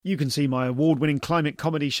You can see my award-winning climate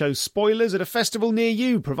comedy show Spoilers at a festival near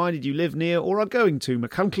you, provided you live near or are going to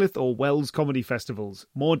Machynlleth or Wells comedy festivals.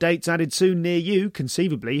 More dates added soon near you.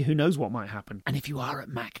 Conceivably, who knows what might happen. And if you are at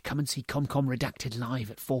Mac, come and see ComCom Redacted live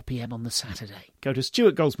at 4 p.m. on the Saturday. Go to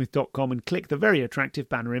stuartgoldsmith.com and click the very attractive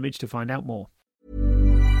banner image to find out more.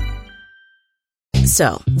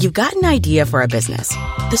 So, you've got an idea for a business.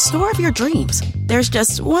 The store of your dreams. There's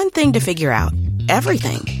just one thing to figure out.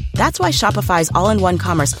 Everything. That's why Shopify's all-in-one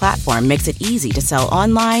commerce platform makes it easy to sell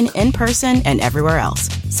online, in person, and everywhere else.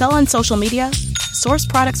 Sell on social media, source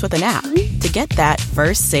products with an app to get that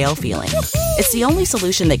first sale feeling. It's the only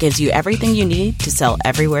solution that gives you everything you need to sell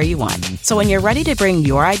everywhere you want. So when you're ready to bring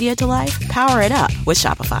your idea to life, power it up with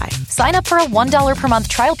Shopify. Sign up for a $1 per month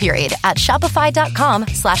trial period at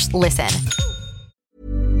shopify.com/listen.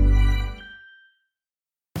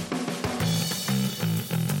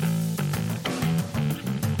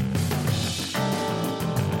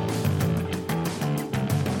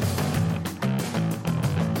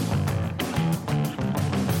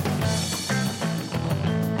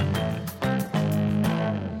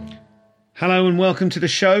 Hello and welcome to the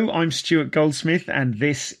show. I'm Stuart Goldsmith and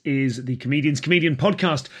this is the Comedian's Comedian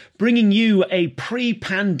podcast, bringing you a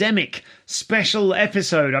pre-pandemic special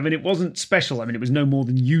episode. I mean, it wasn't special. I mean, it was no more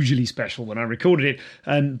than usually special when I recorded it,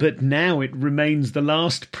 but now it remains the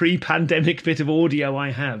last pre-pandemic bit of audio I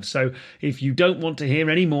have. So if you don't want to hear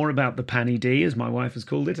any more about the Panny D, as my wife has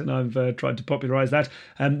called it, and I've tried to popularise that,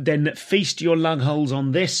 then feast your lug holes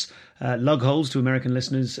on this. Lug holes, to American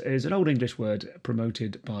listeners, is an old English word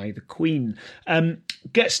promoted by the Queen.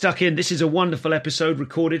 Get stuck in. This is a wonderful episode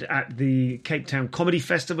recorded at the Cape Town Comedy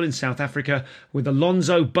Festival in South Africa with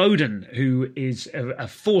Alonzo Bodden, who is a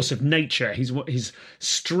force of nature. He's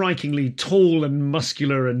strikingly tall and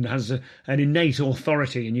muscular and has an innate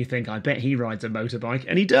authority. And you think, I bet he rides a motorbike.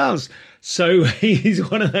 And he does. So he's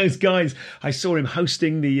one of those guys. I saw him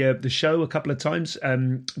hosting the show a couple of times,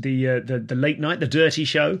 the late night, the dirty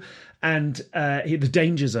show. And the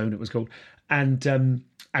Danger Zone, it was called. And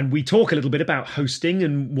we talk a little bit about hosting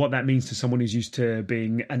and what that means to someone who's used to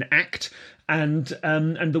being an act and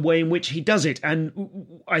the way in which he does it.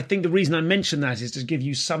 And I think the reason I mention that is to give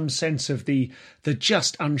you some sense of the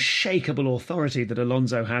just unshakable authority that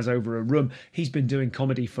Alonzo has over a room. He's been doing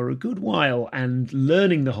comedy for a good while and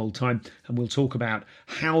learning the whole time. And we'll talk about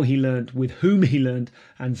how he learned, with whom he learned,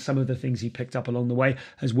 and some of the things he picked up along the way,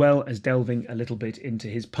 as well as delving a little bit into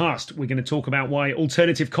his past. We're going to talk about why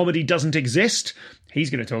alternative comedy doesn't exist. He's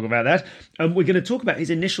going to talk about that. We're going to talk about his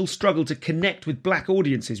initial struggle to connect with black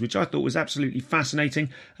audiences, which I thought was absolutely fascinating.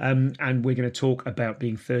 And we're going to talk about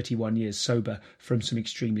being 31 years sober from some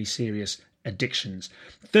extremely serious addictions.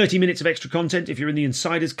 30 minutes of extra content if you're in the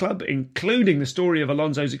Insiders Club, including the story of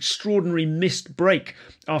Alonzo's extraordinary missed break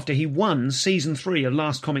after he won season 3 of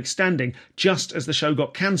Last Comic Standing just as the show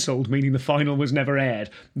got cancelled, meaning the final was never aired.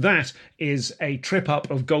 That is a trip up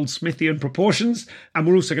of Goldsmithian proportions. And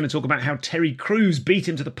we're also going to talk about how Terry Crews beat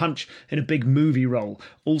him to the punch in a big movie role.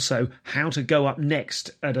 Also, how to go up next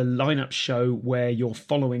at a lineup show where you're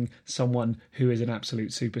following someone who is an absolute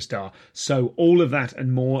superstar. So all of that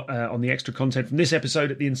and more on the extra content from this episode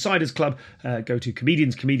at the Insiders Club. Go to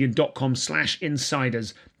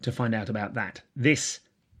comedianscomedian.com/insiders to find out about that. This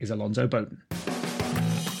is Alonzo Bodden.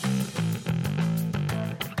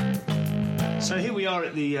 So here we are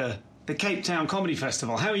at the Cape Town Comedy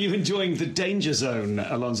Festival. How are you enjoying the Danger Zone,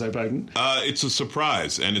 Alonzo Bodden? It's a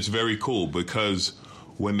surprise, and it's very cool because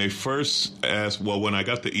when they first asked, when I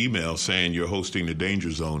got the email saying you're hosting the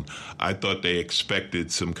Danger Zone, I thought they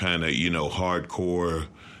expected some kind of, hardcore,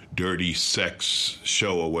 dirty sex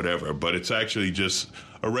show or whatever, but it's actually just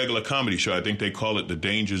a regular comedy show. I think they call it the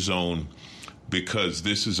Danger Zone because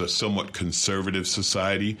this is a somewhat conservative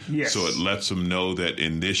society. Yes. So it lets them know that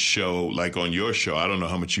in this show, like on your show, I don't know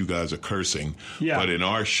how much you guys are cursing, but in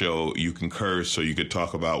our show, you can curse, so you could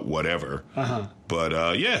talk about whatever. Uh-huh. But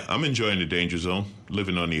I'm enjoying the Danger Zone,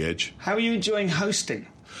 living on the edge. How are you enjoying hosting?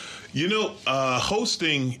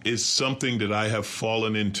 Hosting is something that I have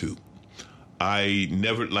fallen into. I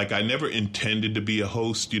never intended to be a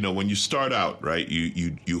host. When you start out, right,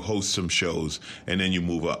 you host some shows and then you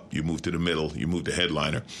move up. You move to the middle. You move to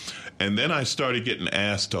headliner. And then I started getting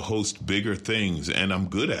asked to host bigger things, and I'm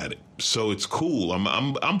good at it. So it's cool.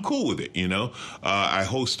 I'm cool with it, I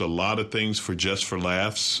host a lot of things for Just for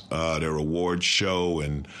Laughs, their awards show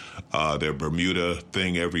and their Bermuda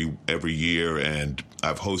thing every year, and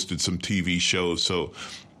I've hosted some TV shows. So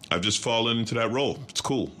I've just fallen into that role. It's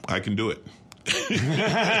cool. I can do it.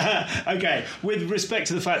 Okay, with respect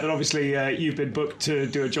to the fact that obviously you've been booked to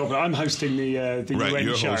do a job, I'm hosting the UN show. Right,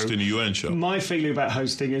 you're hosting the UN show. My feeling about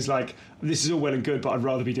hosting is like, this is all well and good, but I'd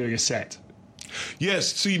rather be doing a set.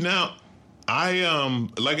 Yes, see now, I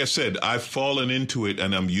like I said, I've fallen into it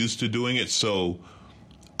and I'm used to doing it, so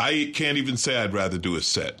I can't even say I'd rather do a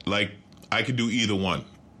set. Like, I could do either one.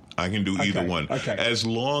 I can do either one. Okay. As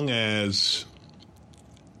long as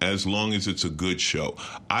it's a good show.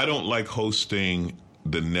 I don't like hosting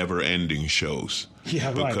the never-ending shows. Yeah,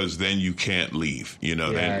 right. Because then you can't leave. You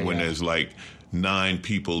know, when there's like 9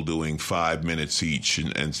 people doing 5 minutes each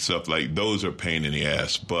and stuff like those are pain in the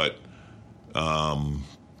ass. But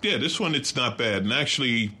yeah, this one, it's not bad. And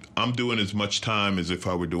actually, I'm doing as much time as if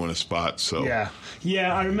I were doing a spot. So yeah.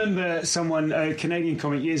 I remember someone, a Canadian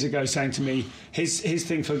comic years ago, saying to me, his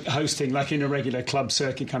thing for hosting, like in a regular club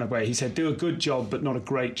circuit kind of way, he said, do a good job, but not a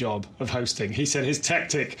great job of hosting. He said his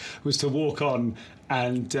tactic was to walk on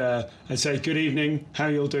and say, good evening, how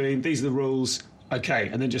you're doing, these are the rules, okay,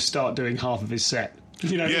 and then just start doing half of his set.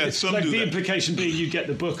 You know, like the implication being you get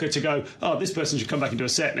the booker to go, oh, this person should come back and do a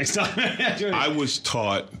set next time. I was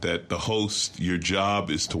taught that the host, your job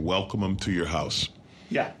is to welcome them to your house.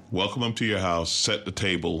 Yeah. Welcome them to your house, set the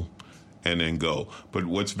table, and then go. But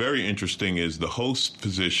what's very interesting is the host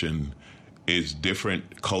position is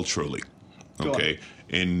different culturally. Okay?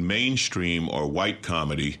 In mainstream or white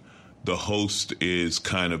comedy, the host is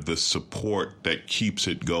kind of the support that keeps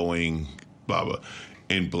it going, blah, blah.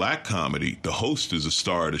 In black comedy, the host is a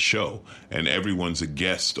star of the show, and everyone's a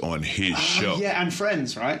guest on his show. Yeah, and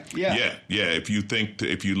friends, right? Yeah. If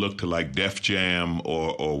you look to like Def Jam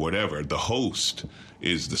or whatever, the host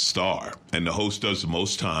is the star, and the host does the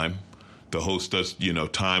most time. The host does,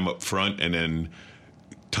 time up front, and then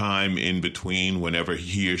time in between whenever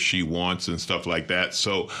he or she wants and stuff like that.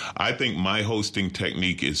 So I think my hosting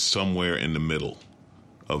technique is somewhere in the middle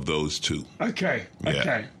of those two. Okay.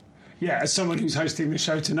 Yeah, as someone who's hosting the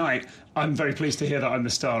show tonight, I'm very pleased to hear that I'm the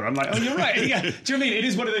star. I'm like, oh, you're right. Yeah. Do you know what I mean? It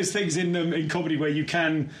is one of those things in comedy where you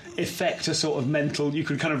can effect a sort of mental, you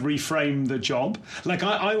can kind of reframe the job. Like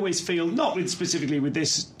I always feel, not specifically with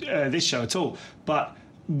this show at all, but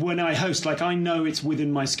when I host, like I know it's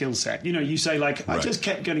within my skill set. You know, you say like, I just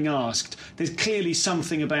kept getting asked. There's clearly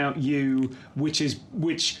something about you which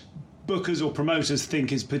bookers or promoters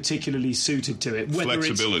think is particularly suited to it. Whether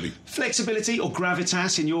it's flexibility or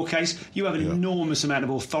gravitas, in your case, you have an enormous amount of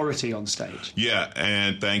authority on stage. Yeah,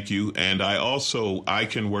 and thank you. And I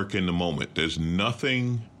can work in the moment. There's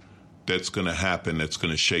nothing that's going to happen that's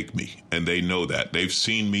going to shake me. And they know that. They've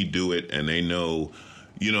seen me do it, and they know,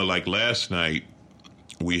 like last night,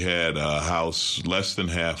 we had a house less than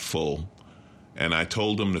half full, and I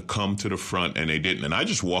told them to come to the front, and they didn't. And I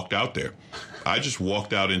just walked out there. I just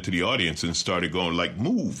walked out into the audience and started going like,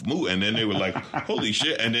 move. And then they were like, holy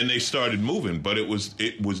shit. And then they started moving, but it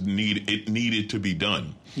needed to be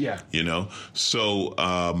done. Yeah. So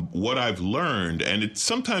what I've learned, and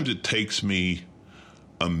sometimes it takes me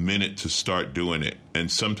a minute to start doing it,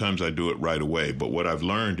 and sometimes I do it right away. But what I've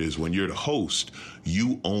learned is when you're the host,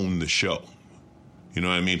 you own the show. You know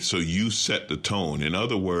what I mean? So you set the tone. In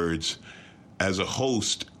other words, as a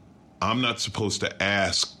host, I'm not supposed to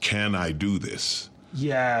ask, can I do this?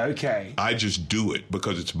 Yeah, okay. I just do it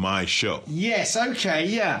because it's my show. Yes, okay,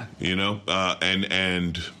 yeah.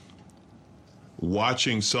 And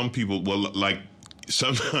watching some people, like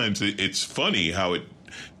sometimes it's funny how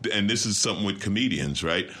and this is something with comedians,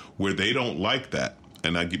 right, where they don't like that.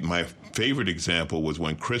 And my favorite example was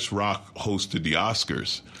when Chris Rock hosted the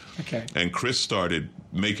Oscars. Okay. And Chris started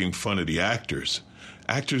making fun of the actors.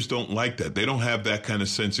 Actors don't like that. They don't have that kind of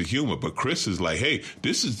sense of humor. But Chris is like, hey,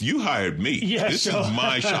 you hired me. Yeah, this is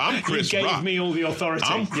my show. I'm Chris Rock. You gave me all the authority.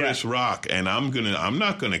 I'm Chris Rock, and I'm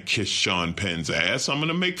not gonna kiss Sean Penn's ass. I'm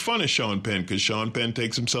gonna make fun of Sean Penn because Sean Penn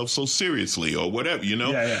takes himself so seriously or whatever,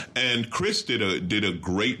 Yeah. And Chris did a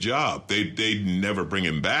great job. They'd never bring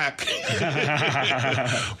him back.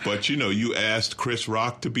 But you asked Chris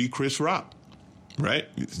Rock to be Chris Rock. Right?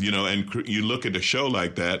 And you look at a show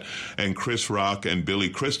like that, and Chris Rock and Billy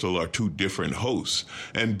Crystal are two different hosts.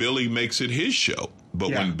 And Billy makes it his show.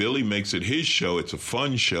 But when Billy makes it his show, it's a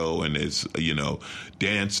fun show, and it's,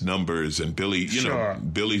 dance numbers. And Billy,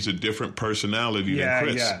 Billy's a different personality than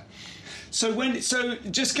Chris. Yeah. So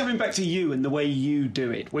just coming back to you and the way you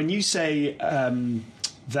do it, when you say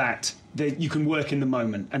that you can work in the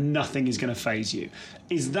moment and nothing is going to faze you,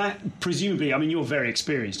 is that presumably, I mean, you're very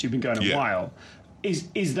experienced, you've been going a while.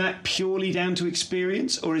 Is that purely down to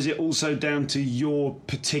experience, or is it also down to your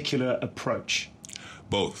particular approach?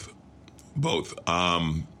 Both.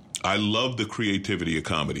 I love the creativity of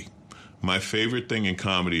comedy. My favorite thing in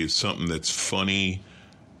comedy is something that's funny.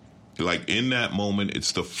 Like in that moment,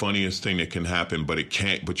 it's the funniest thing that can happen, but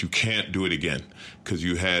you can't do it again because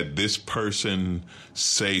you had this person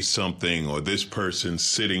say something or this person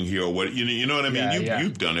sitting here or what, you know what I mean?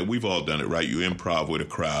 You've done it. We've all done it, right? You improv with a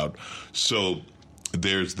crowd. So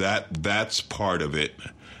there's that's part of it.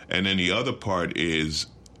 And then the other part is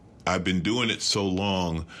I've been doing it so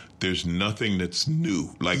long, there's nothing that's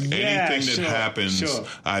new. Like anything that happens,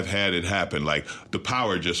 I've had it happen. Like the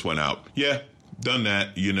power just went out. Yeah. Done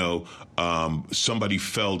that, somebody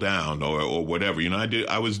fell down or whatever.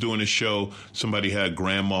 I was doing a show, somebody had a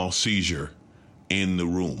grand mal seizure in the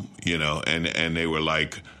room, and they were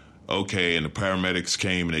like, okay, and the paramedics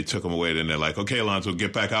came and they took him away. Then they're like, okay, Alonzo,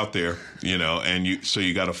 get back out there, so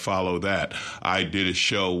you got to follow that. I did a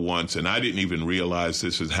show once and I didn't even realize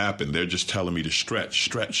this had happened. They're just telling me to stretch.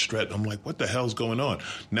 I'm like, what the hell's going on?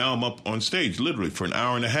 Now I'm up on stage literally for an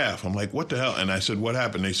hour and a half. I'm like, what the hell? And I said, what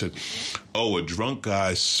happened? They said, oh, a drunk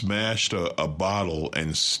guy smashed a bottle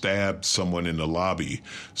and stabbed someone in the lobby.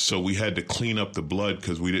 So we had to clean up the blood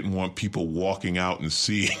because we didn't want people walking out and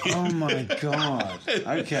seeing it. Oh, my God.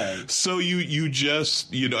 Okay. So you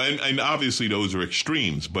just, and obviously those are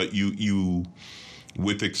extremes, but you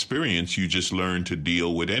with experience, you just learn to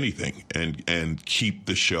deal with anything and keep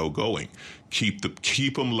the show going.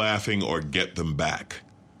 Keep them laughing or get them back.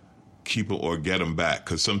 Get them back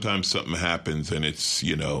because sometimes something happens and it's,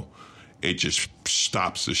 it just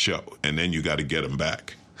stops the show and then you got to get them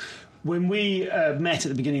back. When we met at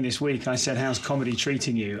the beginning of this week, I said, how's comedy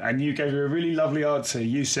treating you? And you gave me a really lovely answer.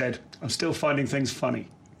 You said, I'm still finding things funny.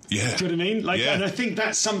 Yeah. Do you know what I mean? And I think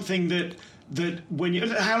that's something that when you...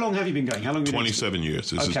 How long have you been going? How long? 27 years.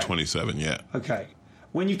 This is 27, yeah. Okay.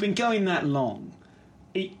 When you've been going that long,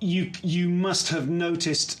 you must have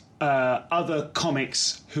noticed other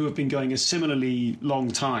comics who have been going a similarly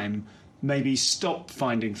long time maybe stop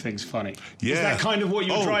finding things funny. Yeah. Is that kind of what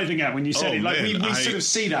you were driving at when you said it? Like man, we sort of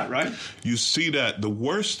see that, right? You see that. The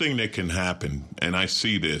worst thing that can happen, and I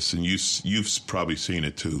see this, and you've probably seen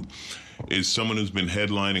it too, is someone who's been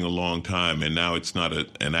headlining a long time and now it's not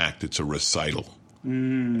an act, it's a recital.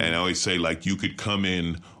 And I always say, like, you could come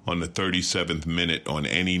in on the 37th minute on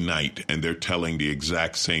any night and they're telling the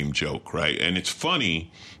exact same joke, right? And it's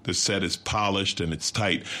funny. The set is polished and it's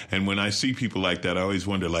tight. And when I see people like that, I always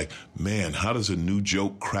wonder, like, man, how does a new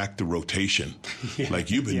joke crack the rotation?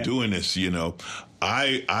 Like, you've been doing this,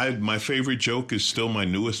 my favorite joke is still my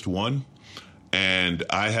newest one. And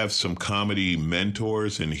I have some comedy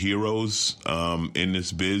mentors and heroes in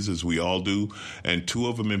this biz, as we all do. And two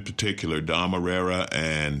of them in particular, Dom Herrera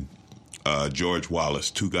and George Wallace,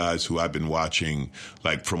 two guys who I've been watching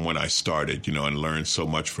like from when I started, and learned so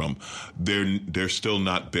much from. They're still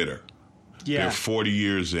not bitter. Yeah. They're 40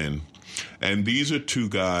 years in. And these are two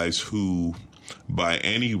guys who, by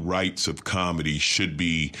any rights of comedy, should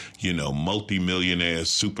be, multimillionaires,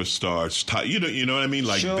 superstars. You know what I mean?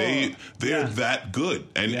 Like they're that good,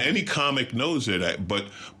 and any comic knows it. But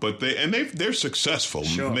they're successful.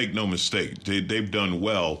 Sure. Make no mistake, they've done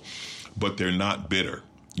well, but they're not bitter.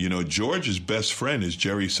 George's best friend is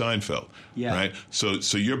Jerry Seinfeld, right?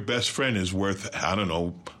 So your best friend is worth, I don't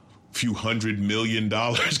know, few $100 million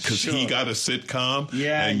because he got a sitcom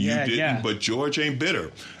and you didn't. But George ain't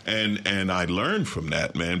bitter, and I learned from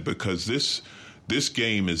that, man, because this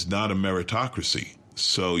game is not a meritocracy.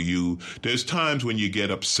 So there's times when you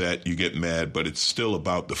get upset, you get mad, but it's still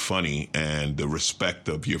about the funny and the respect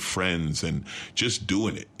of your friends and just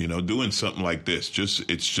doing it. Doing something like this,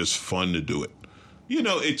 it's just fun to do it.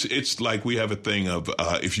 It's like we have a thing of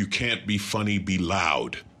if you can't be funny, be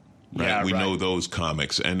loud. Right? Yeah, we know those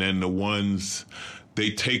comics. And then the ones, they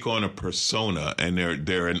take on a persona and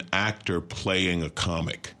they're an actor playing a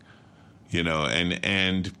comic,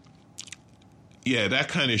 and that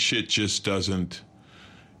kind of shit just doesn't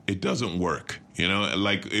work,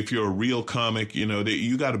 like if you're a real comic,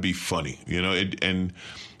 you got to be funny,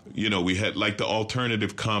 we had like the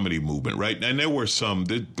alternative comedy movement, right? And there were some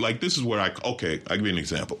that, this is where I'll give you an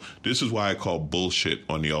example. This is why I call bullshit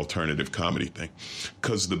on the alternative comedy thing.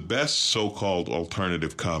 Because the best so-called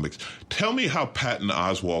alternative comics, tell me how Patton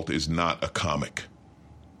Oswalt is not a comic.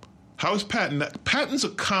 How is Patton? Patton's a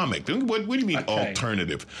comic. What do you mean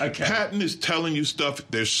alternative? Okay. Patton is telling you stuff.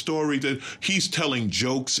 There's stories that he's telling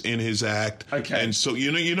jokes in his act. Okay. And so,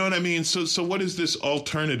 you know what I mean? So what is this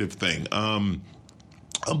alternative thing?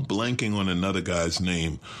 I'm blanking on another guy's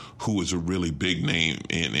name who was a really big name,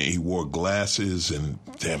 and he wore glasses, and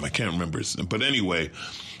damn, I can't remember his name. But anyway,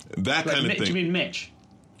 that kind of thing. Do you mean Mitch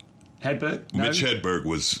Hedberg? No? Mitch Hedberg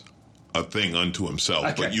was a thing unto himself.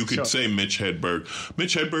 Okay, but you could sure. say Mitch Hedberg.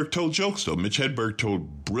 Mitch Hedberg told jokes, though. Mitch Hedberg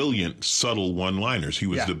told brilliant, subtle one-liners. He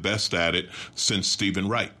was Yeah. the best at it since Stephen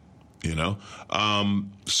Wright, you know?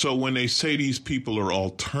 So when they say these people are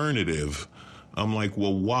alternative, I'm like,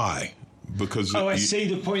 well, why? Because I see.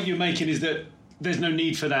 The point you're making is that there's no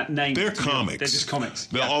need for that name. they're comics. They're just comics.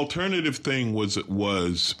 The alternative thing was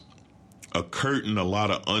a curtain a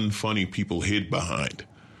lot of unfunny people hid behind.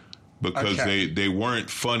 Because they weren't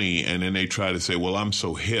funny, and then they try to say, well, I'm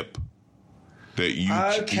so hip that you...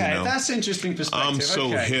 Okay, you know, that's interesting perspective. I'm so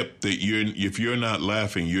okay. hip that if you're not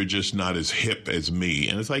laughing, you're just not as hip as me.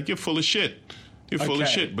 And it's like, you're full of shit. You're full of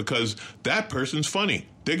shit because that person's funny.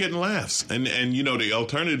 They're getting laughs. And you know, the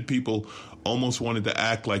alternative people almost wanted to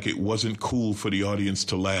act like it wasn't cool for the audience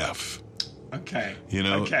to laugh. Okay. You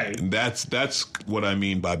know, okay. That's what I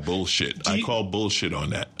mean by bullshit. I call bullshit on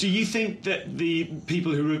that. Do you think that the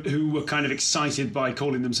people who were kind of excited by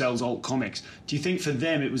calling themselves alt comics, do you think for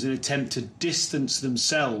them it was an attempt to distance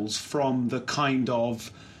themselves from the kind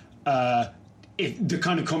of the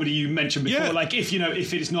kind of comedy you mentioned before? Yeah. Like if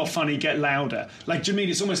it's not funny, get louder. Like, do you mean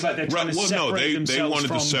it's almost like they're trying to separate themselves they wanted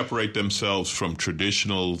from... to separate themselves from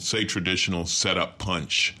traditional setup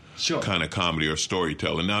punch. Sure. Kind of comedy or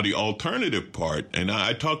storytelling. Now, the alternative part, and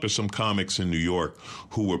I talked to some comics in New York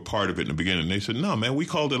who were part of it in the beginning. They said, no, man, we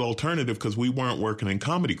called it alternative because we weren't working in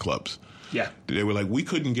comedy clubs. Yeah. They were like, we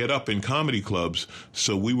couldn't get up in comedy clubs,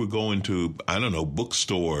 so we were going to, I don't know,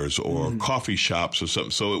 bookstores or coffee shops or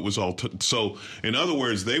something. So it was so in other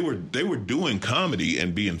words, they were doing comedy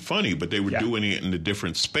and being funny, but they were doing it in a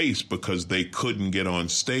different space because they couldn't get on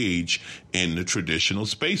stage in the traditional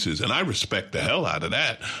spaces. And I respect the hell out of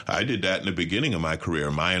that. I did that in the beginning of my career.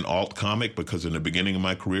 Am I an alt comic? Because in the beginning of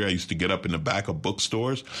my career, I used to get up in the back of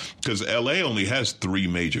bookstores because LA only has 3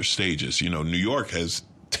 major stages. You know, New York has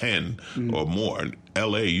 10 or more.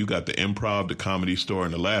 LA, you got the Improv, the Comedy Store,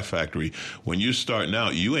 and the Laugh Factory. When you're starting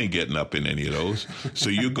out, you ain't getting up in any of those. So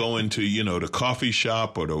you go into, you know, the coffee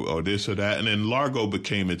shop or this or that. And then Largo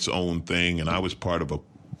became its own thing, and I was part of a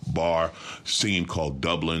bar scene called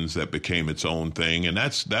Dublin's that became its own thing, and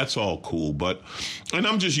that's all cool. And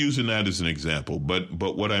I'm just using that as an example. But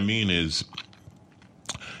what I mean is,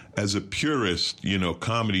 as a purist, you know,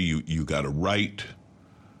 comedy, you got to write.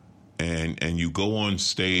 And you go on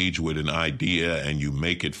stage with an idea and you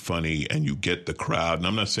make it funny and you get the crowd. And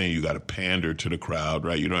I'm not saying you got to pander to the crowd,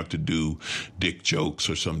 right? You don't have to do dick jokes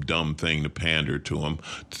or some dumb thing to pander to them.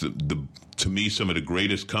 To me, some of the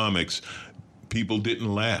greatest comics, people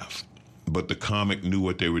didn't laugh, but the comic knew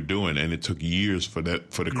what they were doing, and it took years for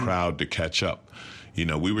the crowd to catch up. You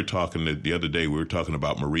know, we were talking the other day. We were talking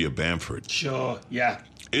about Maria Bamford. Sure, yeah.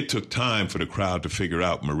 It took time for the crowd to figure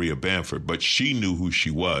out Maria Bamford, but she knew who she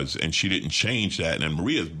was, and she didn't change that. And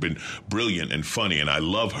Maria's been brilliant and funny, and I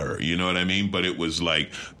love her. You know what I mean? But it was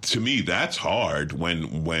like, to me, that's hard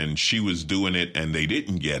when she was doing it and they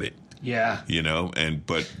didn't get it. Yeah. You know,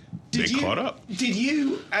 but they caught up. Did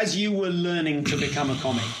you, as you were learning to become a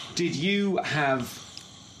comic, did you have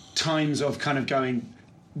times of kind of going,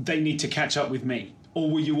 they need to catch up with me? Or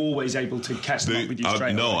were you always able to catch them up with you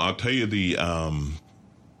straight away? No, I'll tell you the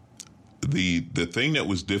thing that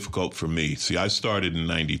was difficult for me. See, I started in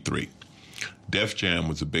 '93. Def Jam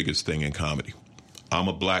was the biggest thing in comedy. I'm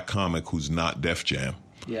a black comic who's not Def Jam.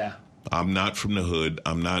 Yeah. I'm not from the hood.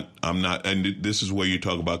 I'm not, and this is where you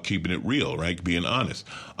talk about keeping it real, right? Being honest.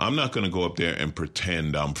 I'm not going to go up there and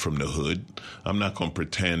pretend I'm from the hood. I'm not going to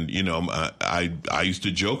pretend, you know, I used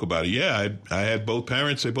to joke about it. Yeah, I had both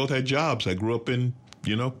parents. They both had jobs. I grew up in,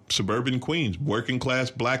 you know, suburban Queens, working class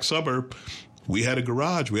black suburb. We had a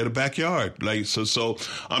garage. We had a backyard. Like, so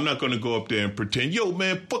I'm not going to go up there and pretend, yo,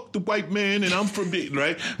 man, fuck the white man, and I'm from the,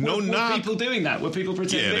 right? No, were people doing that? Were people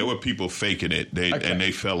pretending? Yeah, there were people faking it. And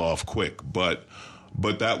they fell off quick. But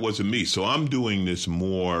that wasn't me. So I'm doing this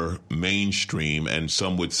more mainstream, and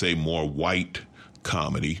some would say more white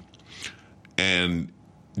comedy, and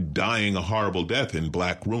dying a horrible death in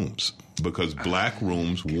black rooms. Because black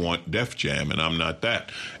rooms want Def Jam, and I'm not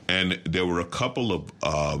that. And there were a couple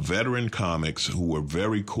of veteran comics who were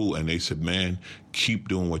very cool, and they said, man, keep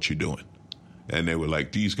doing what you're doing. And they were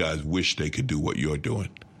like, these guys wish they could do what you're doing.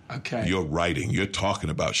 Okay. You're writing. You're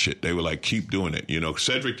talking about shit. They were like, keep doing it. You know,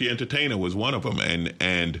 Cedric the Entertainer was one of them.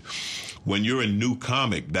 And when you're a new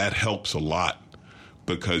comic, that helps a lot,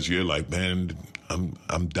 because you're like, man,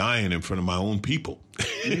 I'm dying in front of my own people.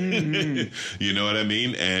 Mm-hmm. You know what I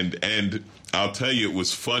mean? And I'll tell you, it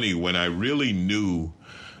was funny when I really knew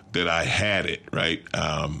that I had it, right?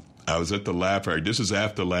 I was at the Laugh Factory. This is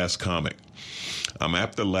after Last Comic. I'm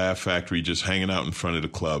at the Laugh Factory just hanging out in front of the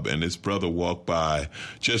club, and this brother walked by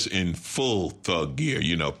just in full thug gear,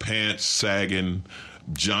 pants sagging,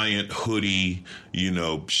 giant hoodie,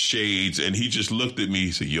 shades, and he just looked at me.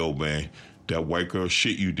 He said, "Yo, man, that white girl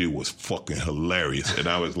shit you did was fucking hilarious." And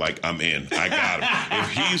I was like, I'm in. I got him.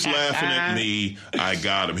 If he's laughing at me, I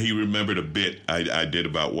got him. He remembered a bit I did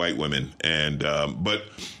about white women. And but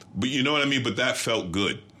you know what I mean? But that felt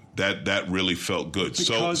good. That really felt good.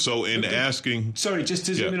 Because so in asking... Sorry, just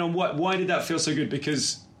to zoom in on why did that feel so good?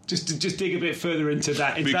 Because... Just dig a bit further into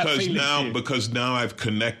that. Because now I've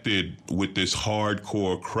connected with this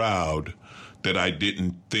hardcore crowd that I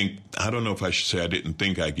didn't think, I don't know if I should say I didn't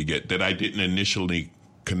think I could get, that I didn't initially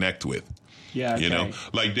connect with. Yeah, okay.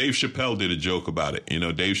 Like Dave Chappelle did a joke about it.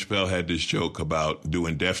 Dave Chappelle had this joke about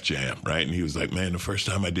doing Def Jam, right? And he was like, "Man, the first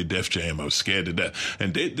time I did Def Jam, I was scared to death."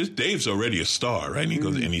 And Dave's already a star, right? And he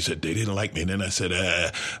goes, and he said, "They didn't like me." And then I said,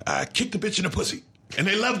 "I kicked the bitch in the pussy," and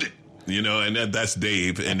they loved it. And that's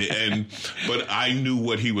Dave, but I knew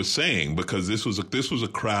what he was saying because this was a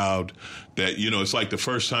crowd that it's like the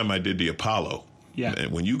first time I did the Apollo. Yeah.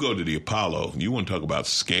 And when you go to the Apollo, you want to talk about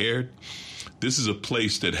scared. This is a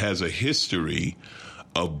place that has a history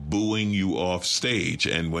of booing you off stage,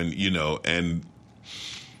 and and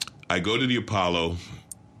I go to the Apollo,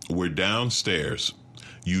 we're downstairs,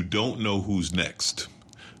 you don't know who's next.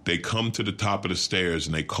 They come to the top of the stairs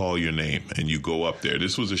and they call your name and you go up there.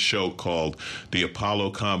 This was a show called the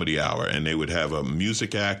Apollo Comedy Hour, and they would have a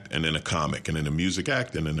music act and then a comic, and then a music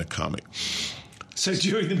act and then a comic. So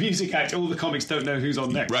during the music act, all the comics don't know who's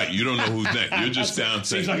on next. Right, you don't know who's next. You're just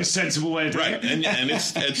downstairs. Seems like a sensible way of doing it. Right, and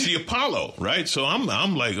it's the Apollo, right? So I'm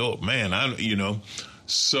like, oh man,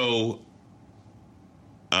 So,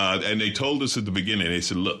 and they told us at the beginning, they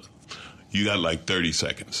said, look, you got like 30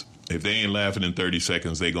 seconds. If they ain't laughing in 30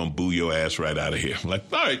 seconds, they gonna boo your ass right out of here. I'm like,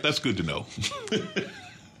 all right, that's good to know.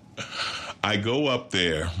 I go up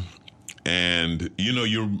there. And,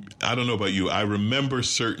 I don't know about you, I remember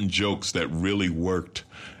certain jokes that really worked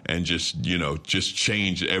and just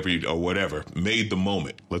changed made the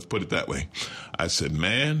moment. Let's put it that way. I said,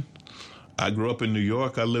 man, I grew up in New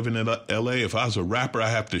York. I live in L.A. If I was a rapper, I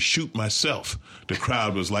have to shoot myself. The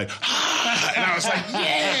crowd was like, ah! And I was like,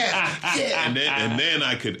 yeah. And then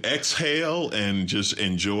I could exhale and just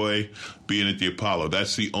enjoy being at the Apollo.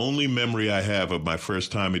 That's the only memory I have of my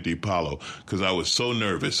first time at the Apollo, because I was so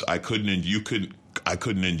nervous. I couldn't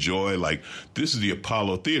enjoy, like, this is the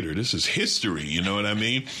Apollo Theater. This is history. You know what I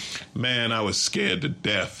mean? Man, I was scared to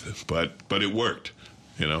death, but it worked.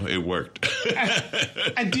 It worked.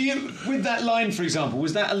 And with that line, for example,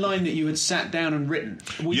 was that a line that you had sat down and written?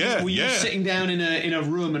 Were you sitting down in a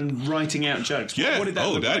room and writing out jokes? Yeah. What did that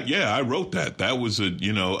look like? Yeah, I wrote that. That was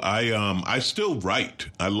I still write.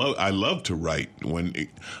 I love to write. When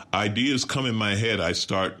ideas come in my head, I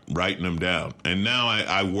start writing them down. And now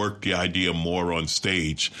I work the idea more on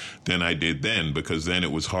stage than I did then, because then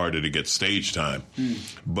it was harder to get stage time.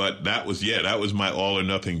 But that was my all or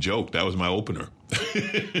nothing joke. That was my opener.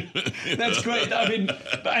 That's great. I mean,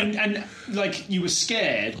 and like, you were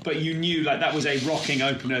scared, but you knew like that was a rocking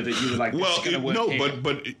opener that you were like, this is gonna work here.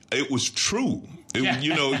 but it was true.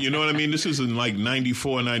 You know what I mean? This is in like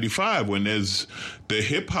 94, 95 when there's the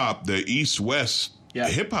hip hop, the East West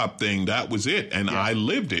hip hop thing. That was it, and I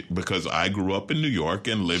lived it because I grew up in New York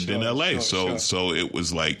and lived in L.A. So it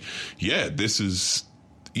was like, this is,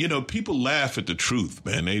 people laugh at the truth,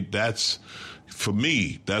 man. For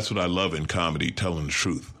me, that's what I love in comedy, telling the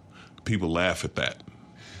truth. People laugh at that.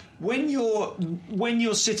 When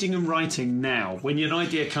you're sitting and writing now, when an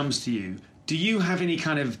idea comes to you, do you have any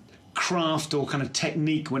kind of craft or kind of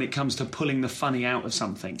technique when it comes to pulling the funny out of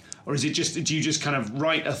something? Or do you just kind of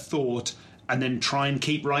write a thought and then try and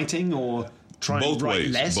keep writing, or try and write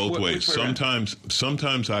less? Both ways.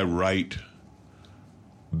 Sometimes I write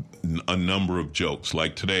a number of jokes.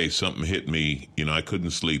 Like today, something hit me, I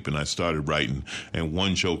couldn't sleep, and I started writing, and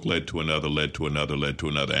one joke led to another,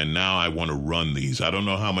 and now I want to run these. I don't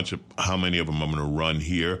know how many of them I'm going to run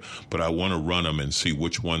here, but I want to run them and see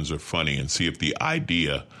which ones are funny and see if the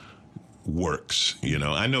idea works.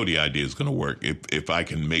 I know the idea is going to work if I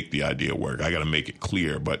can make the idea work. I got to make it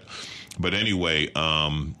clear, but anyway,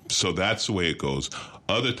 so that's the way it goes.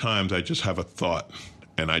 Other times I just have a thought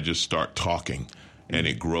and I just start talking, and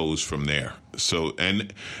it grows from there. So,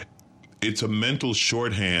 and it's a mental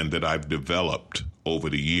shorthand that I've developed over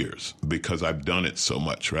the years because I've done it so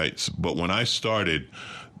much, right? But when I started,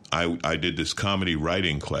 I did this comedy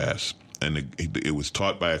writing class, and it was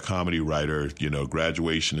taught by a comedy writer.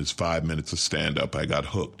 Graduation is 5 minutes of stand-up. I got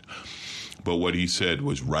hooked. But what he said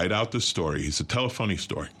was, write out the story. He said, tell a funny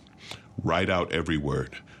story. write out every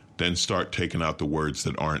word, then start taking out the words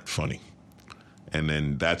that aren't funny. And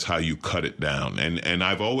then that's how you cut it down. And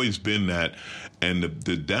I've always been that. And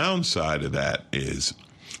the downside of that is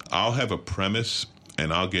I'll have a premise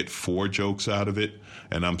and I'll get 4 jokes out of it.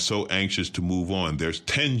 And I'm so anxious to move on. There's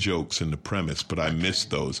 10 jokes in the premise, but I miss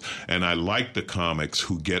those. And I like the comics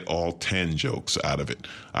who get all 10 jokes out of it.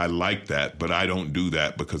 I like that, but I don't do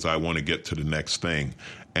that because I want to get to the next thing.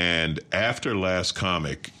 And after Last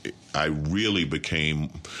Comic, I really became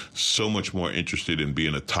so much more interested in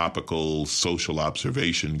being a topical social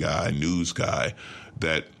observation guy, news guy,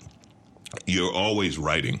 that you're always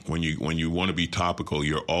writing. When you want to be topical,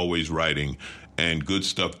 you're always writing. And good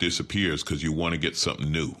stuff disappears because you want to get something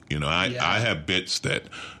new. You know, I have bits that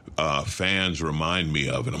fans remind me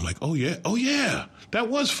of, and I'm like, oh yeah, that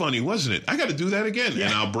was funny, wasn't it? I got to do that again,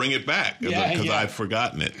 and I'll bring it back because I've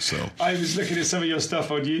forgotten it. So I was looking at some of your stuff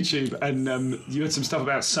on YouTube, and you had some stuff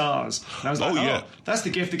about SARS, and I was like, that's the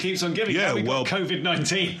gift that keeps on giving. Yeah, well,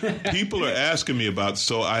 COVID-19. People are asking me about.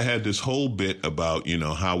 So I had this whole bit about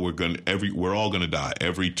how we're all gonna die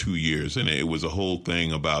every 2 years, and it was a whole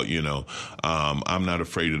thing about I'm not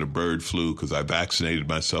afraid of the bird flu because I vaccinated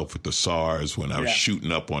myself with the SARS when I was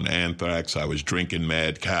shooting up on anthrax. I was drinking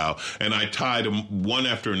Mad Cow, and I tied them one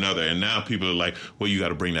after another. And now people are like, well, you got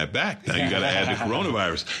to bring that back. Now you got to add the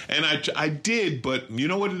coronavirus. And I did, but you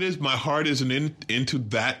know what it is? My heart isn't into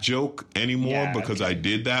that joke anymore because I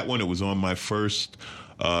did that one. It was on my first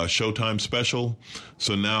Showtime special.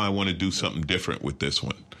 So now I want to do something different with this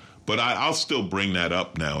one. But I'll still bring that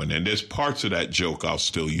up now and then. There's parts of that joke I'll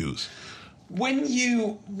still use. When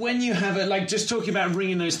you have it, like just talking about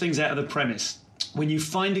wringing those things out of the premise, when you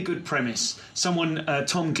find a good premise, someone,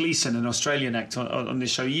 Tom Gleeson, an Australian actor on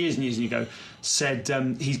this show years and years ago, said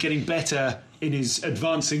he's getting better in his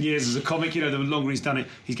advancing years as a comic. The longer he's done it,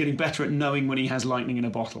 he's getting better at knowing when he has lightning in a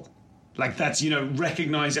bottle. Like that's,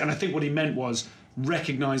 recognizing, and I think what he meant was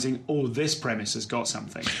recognizing, this premise has got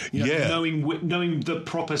something. Knowing the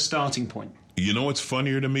proper starting point. You know what's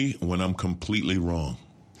funnier to me? When I'm completely wrong.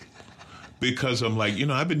 Because I'm like,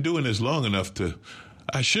 I've been doing this long enough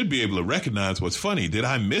I should be able to recognize what's funny. Did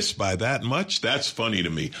I miss by that much? That's funny to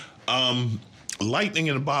me. Lightning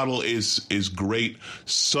in a bottle is great.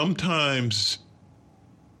 Sometimes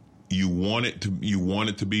you want it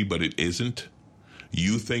to be, but it isn't.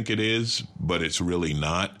 You think it is, but it's really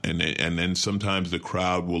not. And then sometimes the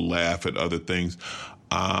crowd will laugh at other things.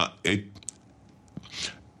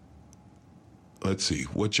 Let's see,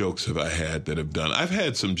 what jokes have I had that have done? I've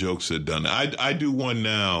had some jokes that have done. I do one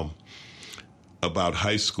now about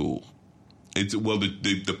high school.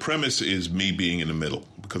 The premise is me being in the middle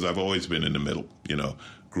because I've always been in the middle.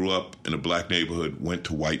 Grew up in a black neighborhood, went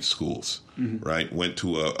to white schools, right? Went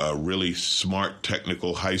to a really smart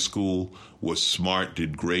technical high school, was smart,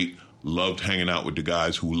 did great, loved hanging out with the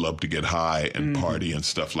guys who loved to get high and party and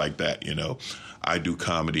stuff like that, I do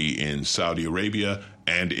comedy in Saudi Arabia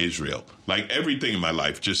and Israel. Like everything in my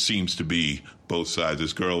life just seems to be both sides.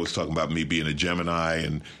 This girl was talking about me being a Gemini,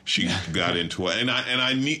 and she got into it. And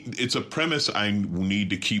I need, it's a premise I need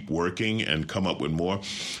to keep working and come up with more.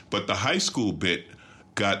 But the high school bit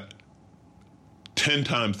got 10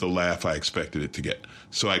 times the laugh I expected it to get.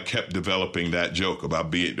 So I kept developing that joke about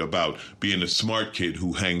being the smart kid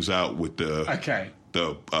who hangs out with the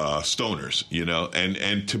stoners,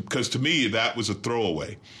 and because to me that was a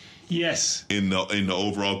throwaway. Yes. In the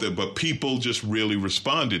overall thing, but people just really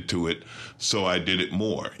responded to it, so I did it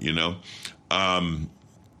more.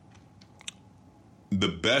 The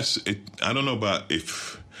best. I don't know about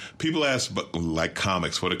if people ask, but like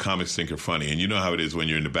comics, what do comics think are funny? And you know how it is when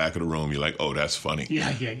you're in the back of the room, you're like, oh, that's funny.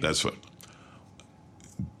 Yeah. That's what.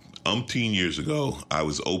 Umpteen years ago, I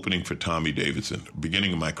was opening for Tommy Davidson,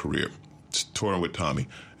 beginning of my career, touring with Tommy,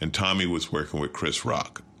 and Tommy was working with Chris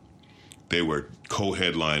Rock. They were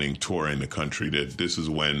co-headlining, touring the country. This is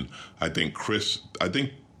when I think Chris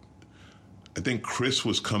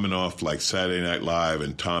was coming off like Saturday Night Live,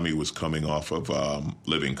 and Tommy was coming off of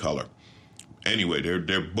Living Color. Anyway,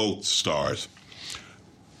 they're both stars.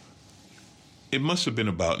 It must have been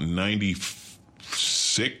about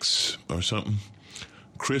 96 or something.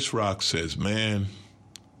 Chris Rock says, man,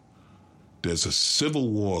 there's a civil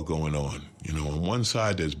war going on. On one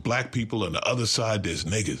side there's black people, on the other side there's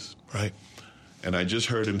niggas, right? And I just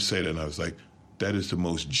heard him say that, and I was like, that is the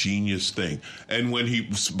most genius thing. And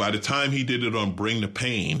by the time he did it on Bring the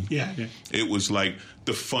Pain, it was like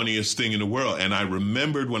the funniest thing in the world. And I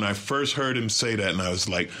remembered when I first heard him say that, and I was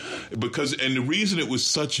like, and the reason it was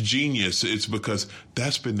such genius, it's because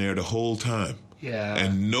that's been there the whole time. Yeah.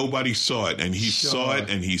 And nobody saw it. And he saw it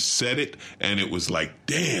and he said it, and it was like,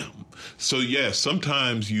 damn. So, yeah,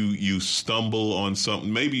 sometimes you stumble on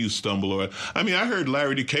something. Maybe you stumble. I heard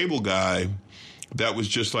Larry the Cable Guy, that was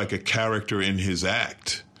just like a character in his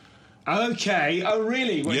act. Okay. Oh,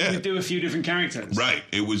 really? Well, you would do a few different characters. Right.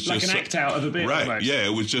 It was like just an act out of a bit. Right. Almost. Yeah.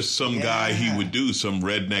 It was just some guy he would do, some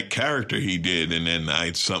redneck character he did, and then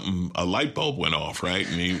a light bulb went off. Right.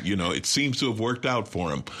 And he, it seems to have worked out for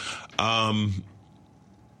him. I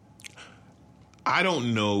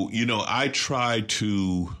don't know. I try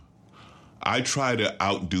to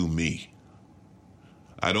outdo me.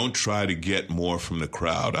 I don't try to get more from the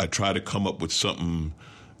crowd. I try to come up with something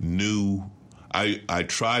new. I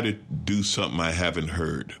try to do something I haven't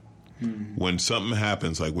heard. When something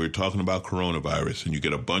happens, like we're talking about coronavirus, and you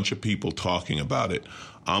get a bunch of people talking about it,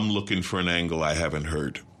 I'm looking for an angle I haven't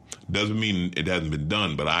heard. Doesn't mean it hasn't been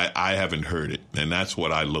done, but I haven't heard it, and that's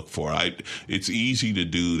what I look for. It's easy to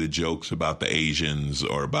do the jokes about the Asians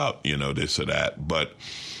or about this or that, but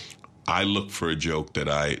I look for a joke that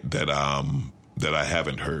I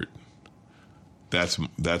haven't heard. That's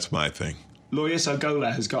my thing. Loyes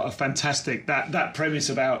Ogola has got a fantastic that premise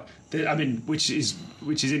about which is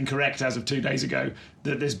incorrect as of 2 days ago,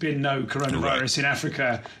 that there's been no coronavirus in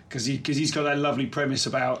Africa, because he's got that lovely premise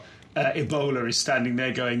about Ebola is standing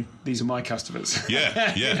there going, these are my customers.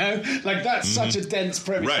 Yeah. That's such a dense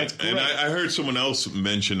premise. Right. And I heard someone else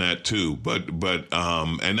mention that too, but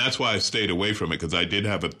and that's why I stayed away from it, because I did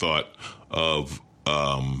have a thought of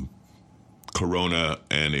Corona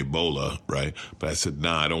and Ebola, right? But I said,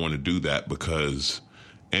 I don't want to do that, because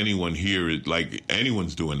anyone here is like,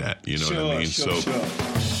 anyone's doing that. You know what I mean? Sure.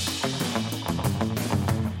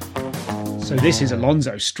 So this is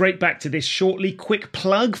Alonzo. Straight back to this shortly. Quick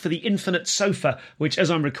plug for the Infinite Sofa, which,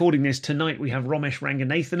 as I'm recording this tonight, we have Ramesh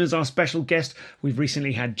Ranganathan as our special guest. We've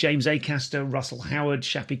recently had James Acaster, Russell Howard,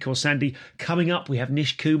 Shappi Khorsandi. Coming up, we have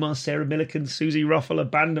Nish Kumar, Sarah Millican, Susie Ruffalo,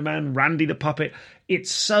 Bandaman, Randy the Puppet.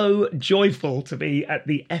 It's so joyful to be at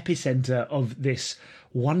the epicenter of this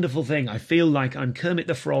wonderful thing. I feel like I'm Kermit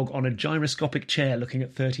the Frog on a gyroscopic chair looking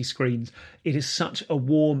at 30 screens. It is such a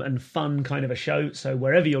warm and fun kind of a show. So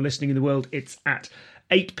wherever you're listening in the world, it's at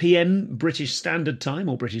 8 p.m. British Standard Time,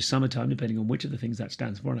 or British Summer Time, depending on which of the things that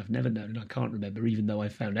stands for. And I've never known, and I can't remember, even though I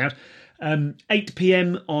found out. 8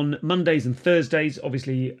 p.m. on Mondays and Thursdays.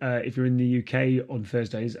 Obviously, if you're in the UK, on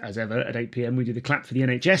Thursdays, as ever, at 8 p.m, we do the clap for the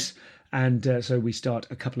NHS. And so we start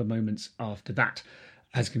a couple of moments after that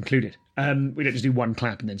has concluded. We don't just do one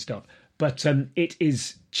clap and then stop. But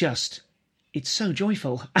it's so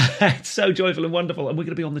joyful. It's so joyful and wonderful. And we're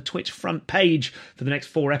going to be on the Twitch front page for the next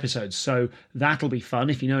 4 episodes. So that'll be fun.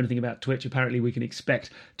 If you know anything about Twitch, apparently we can expect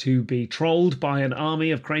to be trolled by an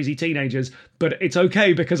army of crazy teenagers. But it's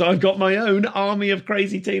okay, because I've got my own army of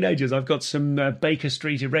crazy teenagers. I've got some Baker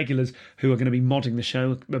Street irregulars who are going to be modding the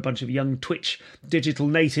show, a bunch of young Twitch digital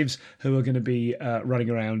natives who are going to be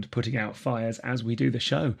running around putting out fires as we do the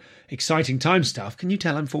show. Exciting time stuff. Can you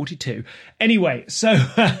tell I'm 42? Anyway, so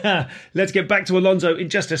let's get back to Alonzo in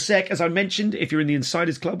just a sec. As I mentioned, if you're in the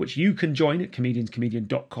Insiders Club, which you can join at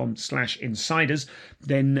comedianscomedian.com/insiders,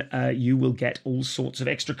 then you will get all sorts of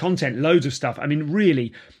extra content, loads of stuff. I mean,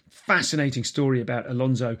 really fascinating story about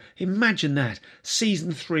Alonzo. Imagine that.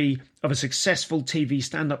 Season 3 of a successful TV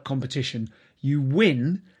stand-up competition. You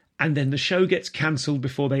win, and then the show gets cancelled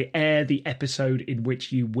before they air the episode in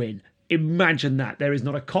which you win. Imagine that. There is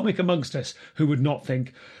not a comic amongst us who would not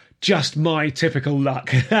think, just my typical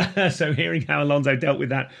luck. So hearing how Alonzo dealt with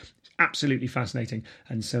that, absolutely fascinating.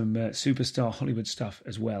 And some superstar Hollywood stuff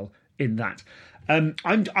as well in that.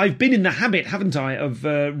 I've been in the habit, haven't I, of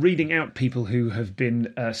reading out people who have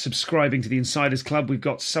been subscribing to the Insiders Club. We've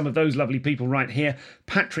got some of those lovely people right here.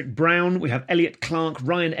 Patrick Brown, we have Elliot Clark,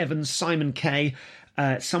 Ryan Evans, Simon Kay,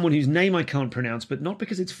 someone whose name I can't pronounce, but not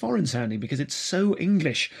because it's foreign sounding, because it's so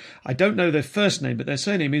English. I don't know their first name, but their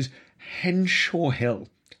surname is Henshaw Hill.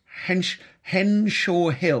 Henshaw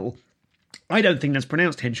Hill. I don't think that's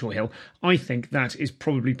pronounced Henshaw Hill. I think that is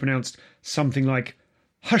probably pronounced something like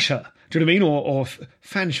Husher. Do you know what I mean? Or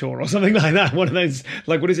Fanshaw or something like that. One of those,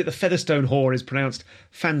 like, what is it? The Featherstone whore is pronounced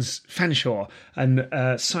Fanshaw. And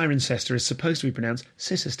Cirencester is supposed to be pronounced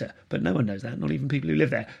Cissister. But no one knows that, not even people who live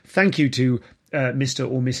there. Thank you to Mr.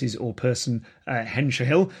 or Mrs. or person Henshaw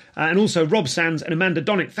Hill. And also Rob Sands and Amanda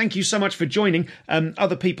Donnet. Thank you so much for joining.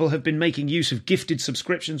 Other people have been making use of gifted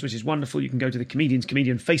subscriptions, which is wonderful. You can go to the Comedians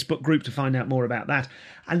Comedian Facebook group to find out more about that.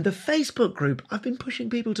 And the Facebook group, I've been pushing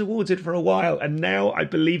people towards it for a while, and now I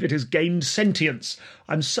believe it has gained sentience.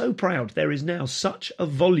 I'm so proud. There is now such a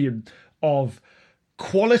volume of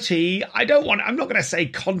quality. I'm not going to say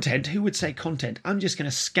content. Who would say content? I'm just going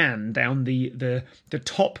to scan down the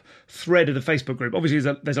top thread of the Facebook group.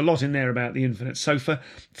 Obviously, there's a lot in there about the Infinite Sofa.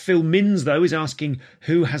 Phil Minns, though, is asking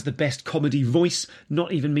who has the best comedy voice,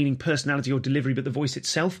 not even meaning personality or delivery, but the voice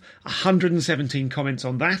itself. 117 comments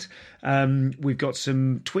on that. We've got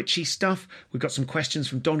some twitchy stuff. We've got some questions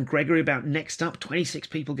from Don Gregory about Next Up. 26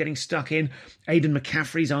 people getting stuck in. Aidan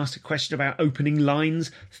McCaffrey's asked a question about opening lines.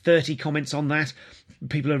 30 comments on that.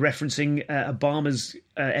 People are referencing Obama's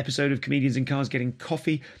episode of Comedians in Cars Getting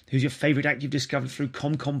Coffee. Who's your favourite act you've discovered through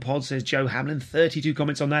ComCom Pod, says Joe Hamlin. 32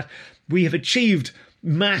 comments on that. We have achieved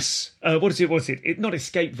mass, what is it? Not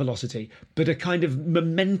escape velocity, but a kind of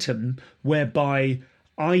momentum whereby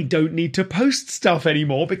I don't need to post stuff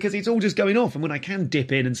anymore because it's all just going off. And when I can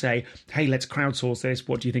dip in and say, hey, let's crowdsource this.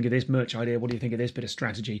 What do you think of this merch idea? What do you think of this bit of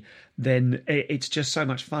strategy? Then it's just so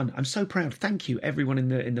much fun. I'm so proud. Thank you, everyone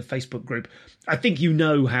in the Facebook group. I think you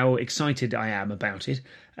know how excited I am about it.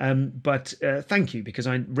 But thank you, because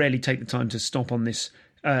I rarely take the time to stop on this,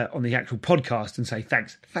 on the actual podcast and say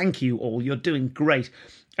thanks. Thank you all. You're doing great.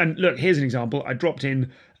 And look, here's an example. I dropped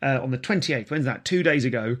in on the 28th, when's that, 2 days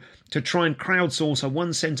ago, to try and crowdsource a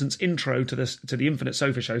one-sentence intro to the Infinite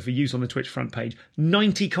Sofa Show for use on the Twitch front page.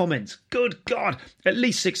 90 comments. Good God. At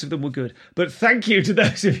least 6 of them were good. But thank you to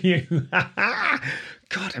those of you.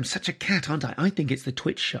 God, I'm such a cat, aren't I? I think it's the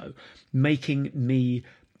Twitch show making me...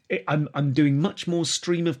 I'm doing much more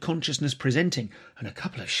stream of consciousness presenting. And a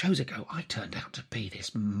couple of shows ago, I turned out to be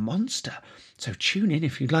this monster. So tune in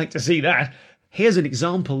if you'd like to see that. Here's an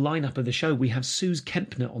example lineup of the show. We have Suze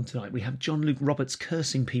Kempner on tonight. We have John Luke Roberts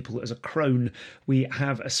cursing people as a crone. We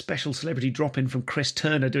have a special celebrity drop-in from Chris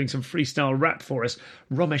Turner doing some freestyle rap for us.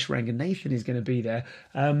 Ramesh Ranganathan is going to be there.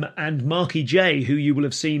 And Marky J, who you will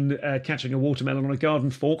have seen catching a watermelon on a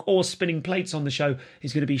garden fork or spinning plates on the show,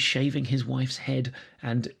 is going to be shaving his wife's head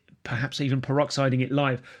and perhaps even peroxiding it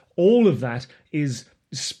live. All of that is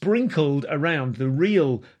sprinkled around the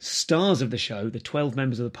real stars of the show, the 12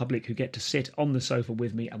 members of the public who get to sit on the sofa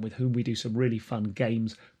with me and with whom we do some really fun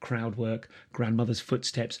games, crowd work, grandmother's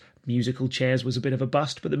footsteps, musical chairs was a bit of a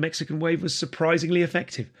bust, but the Mexican wave was surprisingly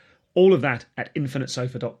effective. All of that at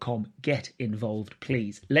infinitesofa.com. Get involved,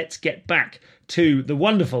 please. Let's get back to the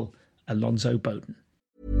wonderful Alonzo Bodden.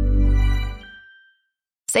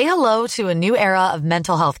 Say hello to a new era of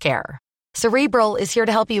mental health care. Cerebral is here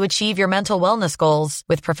to help you achieve your mental wellness goals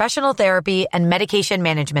with professional therapy and medication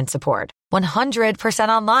management support. 100%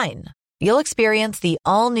 online. You'll experience the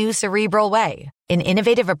all-new Cerebral Way, an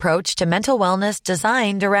innovative approach to mental wellness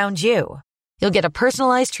designed around you. You'll get a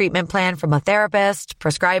personalized treatment plan from a therapist,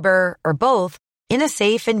 prescriber, or both in a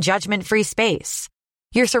safe and judgment-free space.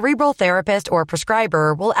 Your Cerebral therapist or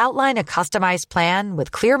prescriber will outline a customized plan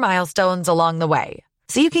with clear milestones along the way,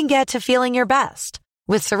 so you can get to feeling your best.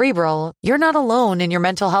 With Cerebral, you're not alone in your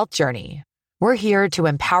mental health journey. We're here to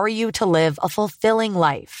empower you to live a fulfilling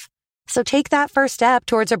life. So take that first step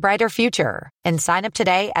towards a brighter future and sign up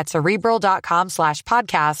today at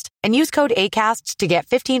Cerebral.com/podcast and use code ACAST to get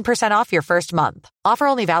 15% off your first month. Offer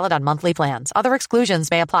only valid on monthly plans. Other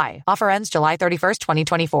exclusions may apply. Offer ends July 31st,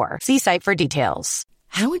 2024. See site for details.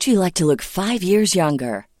 How would you like to look 5 years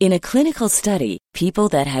younger? In a clinical study, people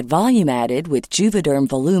that had volume added with Juvederm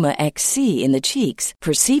Voluma XC in the cheeks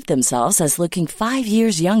perceived themselves as looking 5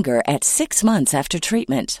 years younger at 6 months after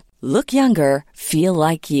treatment. Look younger, feel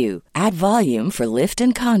like you. Add volume for lift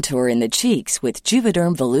and contour in the cheeks with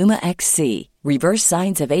Juvederm Voluma XC. Reverse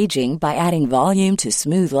signs of aging by adding volume to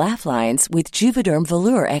smooth laugh lines with Juvederm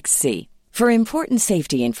Volure XC. For important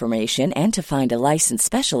safety information and to find a licensed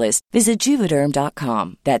specialist, visit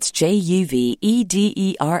Juvederm.com. That's JUVEDERM.com.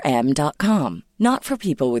 Not for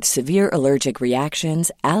people with severe allergic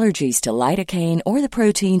reactions, allergies to lidocaine, or the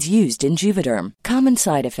proteins used in Juvederm. Common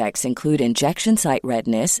side effects include injection site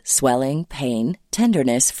redness, swelling, pain,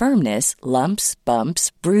 tenderness, firmness, lumps,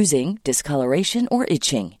 bumps, bruising, discoloration, or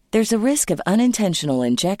itching. There's a risk of unintentional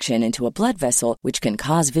injection into a blood vessel, which can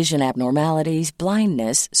cause vision abnormalities,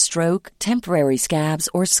 blindness, stroke, temporary scabs,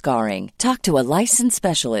 or scarring. Talk to a licensed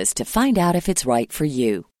specialist to find out if it's right for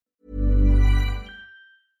you.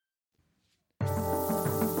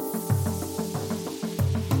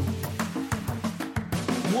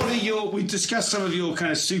 We discussed some of your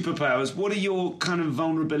kind of superpowers. What are your kind of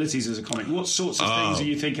vulnerabilities as a comic? What sorts of things are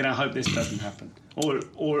you thinking, I hope this doesn't happen?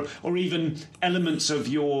 Or even elements of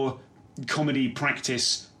your comedy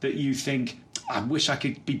practice that you think, I wish I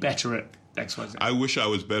could be better at X, Y, Z. I wish I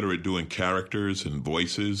was better at doing characters and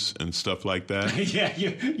voices and stuff like that. Yeah,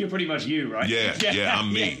 you're pretty much you, right? Yeah,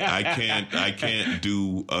 I'm me. I can't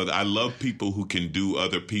do. I love people who can do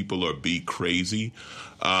other people or be crazy.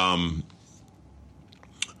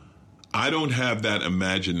 I don't have that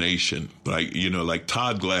imagination, like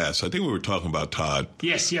Todd Glass. I think we were talking about Todd.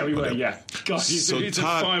 Yes, yeah, we were, yeah. Gosh, it's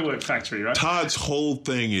Todd, a firework factory, right? Todd's whole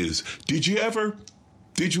thing is, did you ever?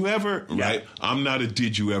 Yeah. Right? I'm not a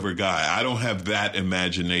did you ever guy. I don't have that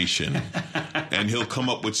imagination. And he'll come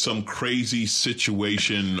up with some crazy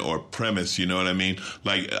situation or premise, you know what I mean?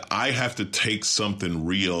 Like, I have to take something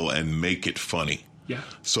real and make it funny. Yeah.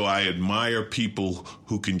 So I admire people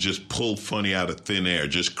who can just pull funny out of thin air,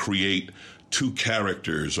 just create two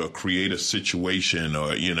characters or create a situation,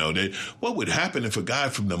 or, what would happen if a guy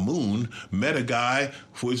from the moon met a guy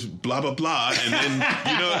who was blah, blah, blah, and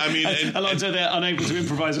then, Alonzo, they're unable to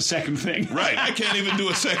improvise a second thing. Right, I can't even do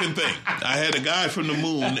a second thing. I had a guy from the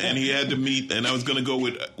moon, and he had to meet, and I was going to go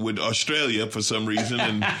with Australia for some reason,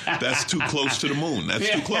 and that's too close to the moon. That's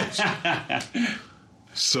too close.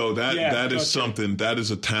 So that is something, that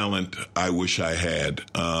is a talent I wish I had.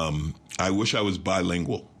 I wish I was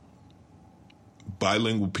bilingual.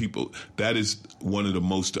 Bilingual people, that is one of the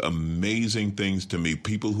most amazing things to me.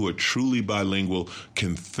 People who are truly bilingual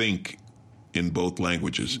can think in both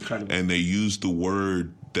languages. Incredible. And they use the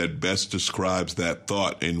word that best describes that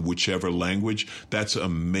thought in whichever language. That's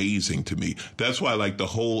amazing to me. That's why, like, the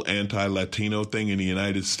whole anti-Latino thing in the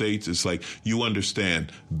United States, it's like, you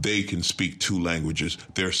understand, they can speak two languages.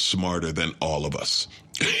 They're smarter than all of us.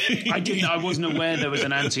 I wasn't aware there was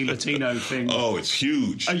an anti-Latino thing. Oh, it's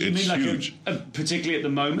huge. Oh, you it's mean like huge. Particularly at the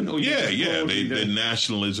moment? Or Yeah. The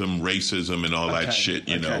nationalism, racism, and all that shit,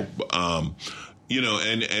 you know.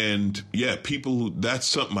 And people who, that's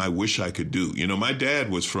something I wish I could do. You know, my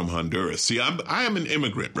dad was from Honduras. See, I am an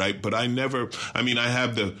immigrant, right? But I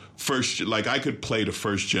have the first, like, I could play the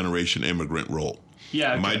first generation immigrant role.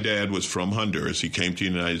 Yeah. Okay. My dad was from Honduras. He came to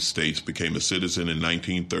the United States, became a citizen in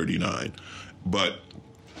 1939. But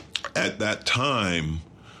at that time,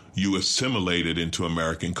 you assimilated into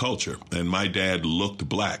American culture. And my dad looked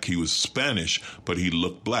black. He was Spanish, but he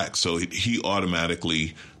looked black. So he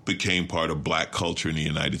automatically became part of black culture in the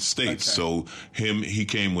United States. Okay. So he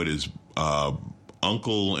came with his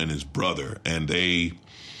uncle and his brother, and they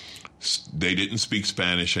didn't speak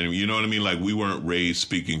Spanish. And you know what I mean? Like, we weren't raised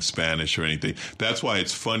speaking Spanish or anything. That's why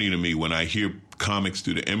it's funny to me when I hear comics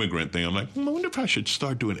do the immigrant thing. I'm like, I wonder if I should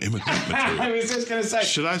start doing immigrant material. I was just going to say,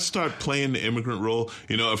 should I start playing the immigrant role?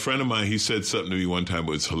 You know, a friend of mine, he said something to me one time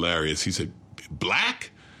that was hilarious. He said, black?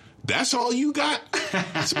 That's all you got?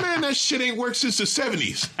 I said, man, that shit ain't worked since the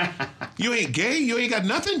 70s. You ain't gay? You ain't got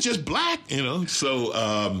nothing? Just black? You know? So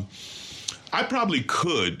I probably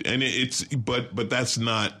could, and but that's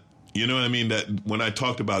not, you know what I mean? That when I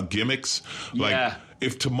talked about gimmicks, like,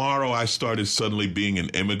 if tomorrow I started suddenly being an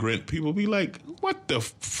immigrant, people would be like, what the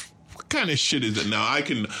what kind of shit is it? Now,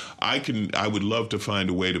 I would love to find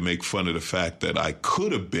a way to make fun of the fact that I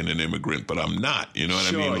could have been an immigrant, but I'm not. You know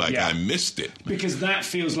what I mean? Like, I missed it. Because that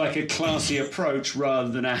feels like a classy approach rather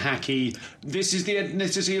than a hacky, this is the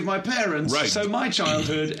ethnicity of my parents, right, so my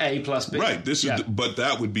childhood, A plus B. Right. But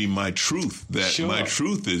that would be my truth. My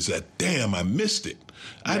truth is that, damn, I missed it.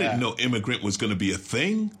 I didn't know immigrant was going to be a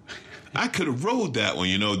thing. I could have rode that one,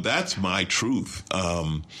 you know. That's my truth,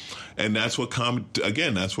 and that's what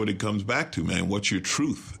that's what it comes back to, man. What's your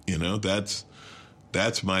truth? You know, that's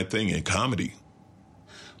my thing in comedy.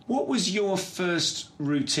 What was your first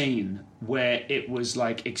routine where it was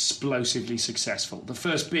like explosively successful? The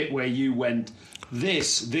first bit where you went,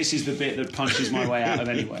 this is the bit that punches my way out of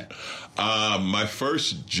anywhere. My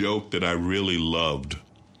first joke that I really loved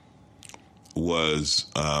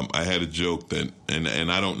was I had a joke that,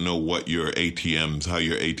 and I don't know what how your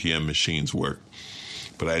ATM machines work,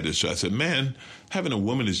 but I had this joke. I said, man, having a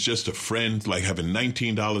woman is just a friend, like having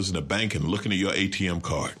 $19 in the bank and looking at your ATM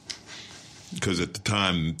card. Because at the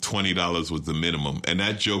time, $20 was the minimum, and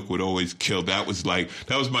that joke would always kill. That was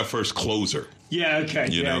my first closer. Yeah. Okay.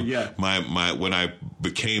 Yeah. My when I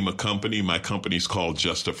became a company, my company's called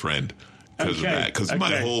Just a Friend. Because of that. Because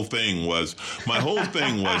my whole thing was,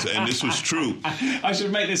 and this was true. I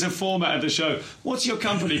should make this a format of the show. What's your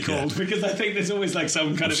company called? Because I think there's always like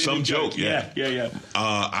some kind of joke. Yeah.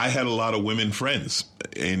 I had a lot of women friends,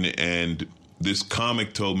 and this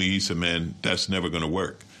comic told me, he said, man, that's never going to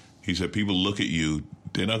work. He said, people look at you,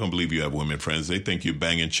 they're not going to believe you have women friends. They think you're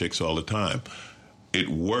banging chicks all the time. It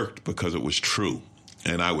worked because it was true.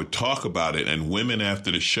 And I would talk about it, and women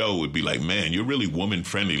after the show would be like, man, you're really woman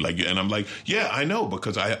friendly. Like, and I'm like, yeah, I know,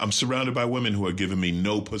 because I'm surrounded by women who are giving me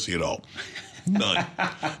no pussy at all. None.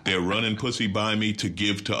 They're running pussy by me to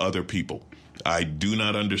give to other people. I do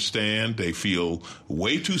not understand. They feel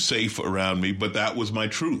way too safe around me, but that was my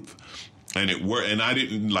truth. And it worked. And I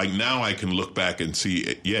didn't, like, now I can look back and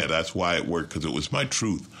see, that's why it worked, because it was my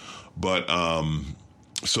truth. But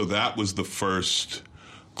So that was the first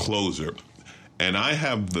closer. And I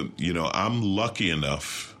have I'm lucky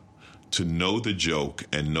enough to know the joke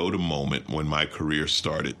and know the moment when my career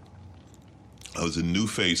started. I was in New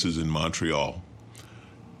Faces in Montreal.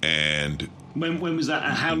 And when was that?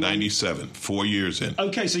 And how long? 97, 4 years in.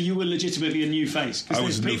 Okay, so you were legitimately a new face. I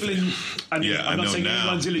was people in. I mean, I'm not saying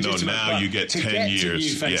anyone's illegitimate. No, now you get 10 years. To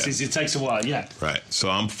new faces, it takes a while. Yeah. Right. So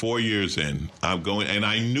I'm 4 years in. I'm going, and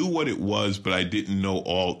I knew what it was, but I didn't know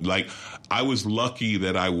all. Like, I was lucky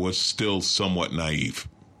that I was still somewhat naive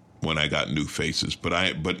when I got New Faces, but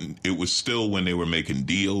it was still when they were making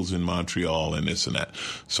deals in Montreal and this and that.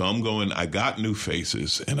 So I got New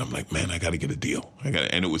Faces, and I'm like, man, I got to get a deal.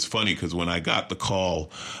 And it was funny because when I got the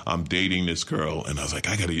call, I'm dating this girl, and I was like,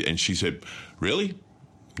 and she said, really?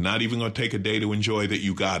 Not even going to take a day to enjoy that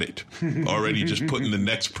you got it. Already just putting the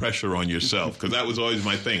next pressure on yourself, because that was always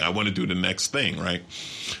my thing. I want to do the next thing, right?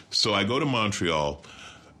 So I go to Montreal.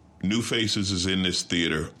 New Faces is in this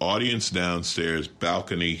theater, audience downstairs,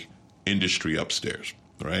 balcony, industry upstairs,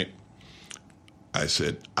 right? I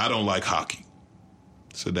said, I don't like hockey.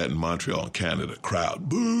 Said that in Montreal, Canada. Crowd,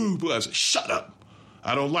 boo, boo. I said, shut up.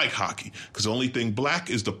 I don't like hockey because the only thing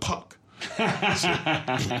black is the puck.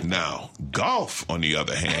 Said, now, golf, on the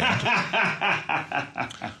other hand,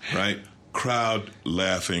 right? Crowd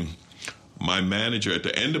laughing. My manager, at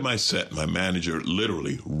the end of my set,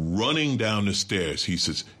 literally running down the stairs, he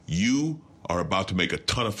says, you are about to make a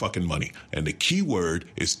ton of fucking money. And the key word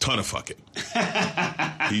is ton of fucking.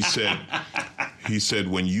 He said,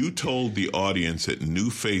 when you told the audience at New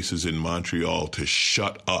Faces in Montreal to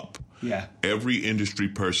shut up, every industry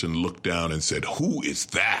person looked down and said, who is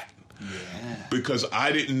that? Yeah. Because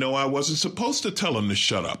I didn't know I wasn't supposed to tell them to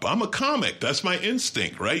shut up. I'm a comic. That's my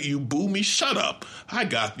instinct, right? You boo me, shut up.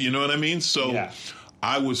 You know what I mean? So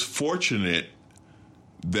I was fortunate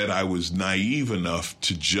that I was naive enough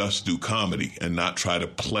to just do comedy and not try to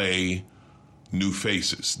play New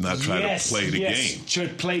Faces, not try to play the game. To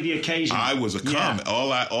play the occasion. I was a comic.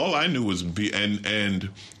 All I knew was and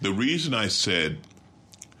the reason I said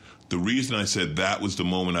that was the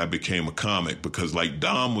moment I became a comic, because like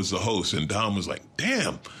Dom was the host and Dom was like,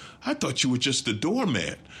 damn, I thought you were just the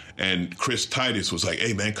doorman. And Chris Titus was like,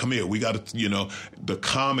 hey, man, come here. We got to, the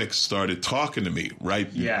comics started talking to me,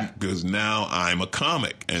 right? Yeah. Because now I'm a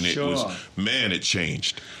comic. And it was, man, it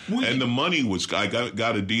changed. And the money was, I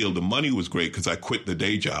got a deal. The money was great because I quit the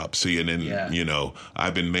day job. See, and then,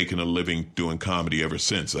 I've been making a living doing comedy ever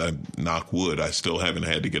since. I knock wood. I still haven't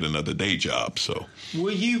had to get another day job. So,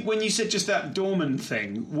 were you, when you said just that doorman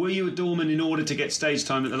thing, were you a doorman in order to get stage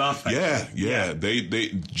time at the Laugh Factory? Yeah.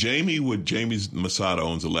 Jamie Masada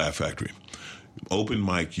owns a Laugh Factory. Open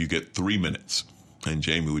mic, you get 3 minutes, and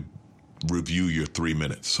Jamie would review your 3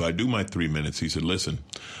 minutes. So I do my 3 minutes. He said, listen,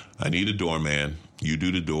 I need a doorman. You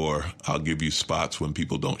do the door. I'll give you spots when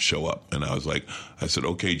people don't show up. And I said,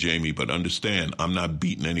 okay, Jamie, but understand, I'm not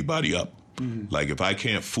beating anybody up. Mm-hmm. Like, if I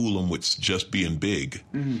can't fool them with just being big,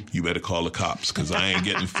 you better call the cops, because I ain't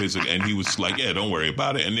getting physical. And he was like, yeah, don't worry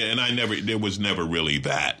about it. And there was never really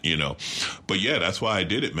that, But yeah, that's why I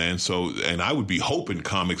did it, man. So, and I would be hoping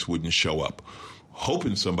comics wouldn't show up,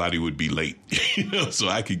 hoping somebody would be late, so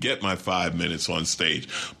I could get my 5 minutes on stage.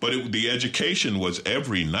 But the education was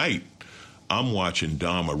every night. I'm watching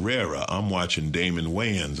Dom Herrera. I'm watching Damon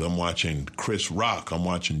Wayans. I'm watching Chris Rock. I'm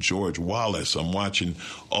watching George Wallace. I'm watching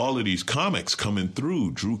all of these comics coming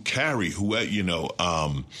through. Drew Carey, who,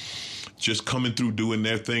 just coming through doing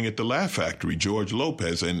their thing at the Laugh Factory. George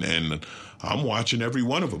Lopez, and I'm watching every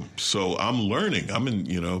one of them. So I'm learning. I'm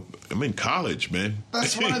in college, man.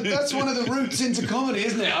 That's one of the routes into comedy,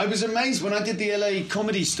 isn't it? I was amazed when I did the LA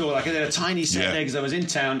Comedy Store. Like, I did a tiny set there because I was in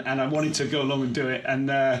town and I wanted to go along and do it.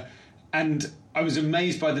 And I was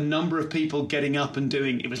amazed by the number of people getting up and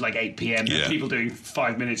doing. It was like 8 p.m. People doing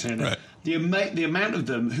 5 minutes here and there. Right. The amount of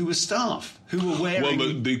them who were staff, who were wearing.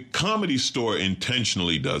 Well, the Comedy Store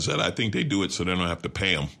intentionally does that. I think they do it so they don't have to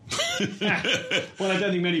pay them. Well, I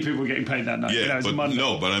don't think many people were getting paid that night. Yeah,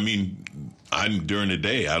 but I mean, during the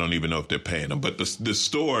day, I don't even know if they're paying them. But the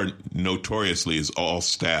store notoriously is all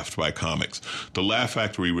staffed by comics. The Laugh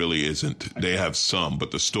Factory really isn't. Okay. They have some,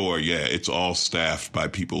 but the store, it's all staffed by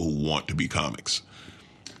people who want to be comics.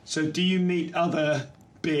 So do you meet other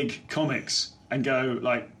big comics and go,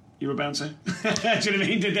 like, you're a bouncer? Do you know what I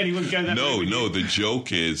mean? Did anyone go that way? No. The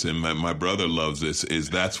joke is, and my brother loves this,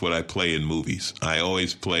 is that's what I play in movies. I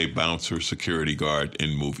always play bouncer, security guard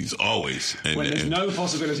in movies, always. When there's no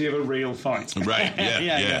possibility of a real fight. Right,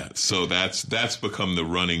 yeah. So that's become the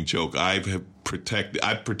running joke. I've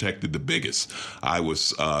protected the biggest. I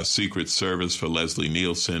was Secret Service for Leslie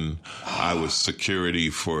Nielsen. I was security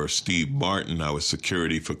for Steve Martin. I was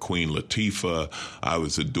security for Queen Latifah. I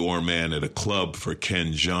was a doorman at a club for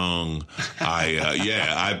Ken Jeong.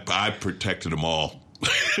 I protected them all.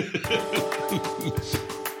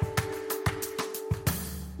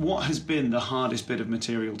 What has been the hardest bit of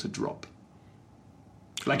material to drop?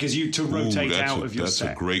 Like, as you to rotate out of your set?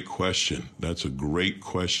 That's a great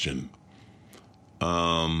question.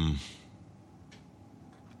 I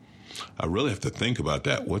really have to think about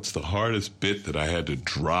that. What's the hardest bit that I had to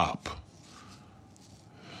drop?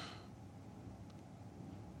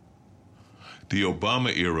 The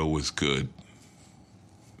Obama era was good,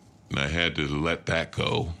 and I had to let that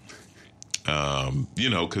go,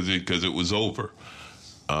 because it was over.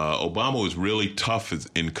 Obama was really tough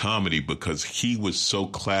in comedy because he was so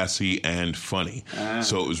classy and funny.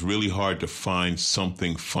 So it was really hard to find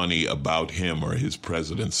something funny about him or his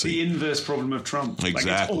presidency. The inverse problem of Trump.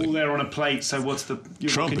 Exactly. Like, it's all there on a plate, so what can you do?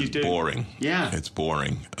 Trump is boring. Yeah. It's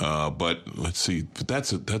boring. But let's see.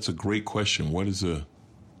 That's a great question. What is I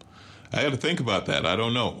got to think about that. I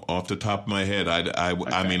don't know. Off the top of my head,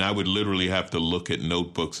 I mean, I would literally have to look at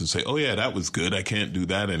notebooks and say, oh, yeah, that was good. I can't do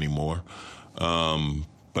that anymore.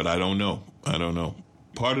 But I don't know.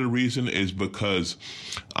 Part of the reason is because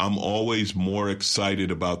I'm always more excited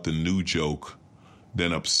about the new joke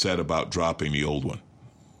than upset about dropping the old one.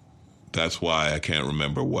 That's why I can't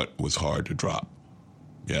remember what was hard to drop.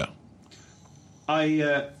 Yeah.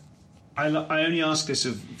 I only ask this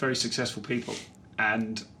of very successful people,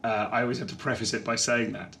 and I always have to preface it by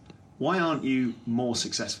saying that. Why aren't you more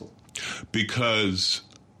successful? Because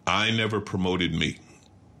I never promoted me.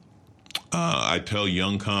 I tell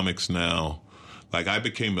young comics now, like I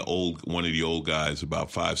became one of the old guys about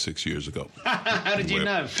 5-6 years ago. How did you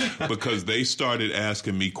know? Because they started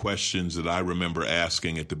asking me questions that I remember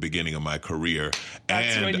asking at the beginning of my career,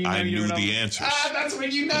 and I knew the answers. That's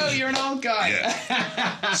when you know you're an old guy.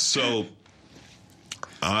 Yeah. So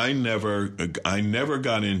I never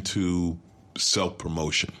got into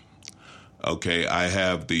self-promotion. Okay, I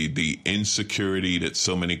have the insecurity that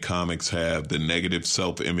so many comics have, the negative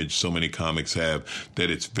self-image so many comics have, that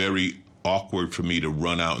it's very awkward for me to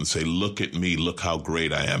run out and say, look at me, look how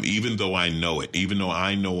great I am, even though I know it, even though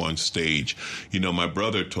I know on stage. My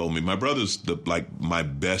brother told me, my brother's my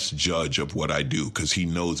best judge of what I do because he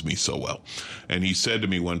knows me so well. And he said to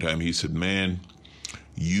me one time, he said, man,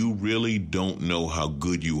 you really don't know how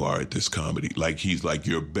good you are at this comedy. He's like,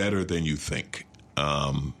 you're better than you think.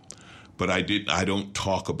 But I don't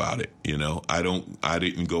talk about it, I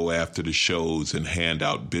didn't go after the shows and hand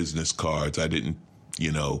out business cards. I didn't,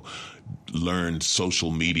 learn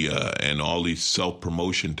social media and all these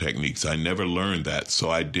self-promotion techniques. I never learned that.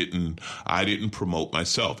 So I didn't promote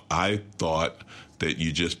myself. I thought that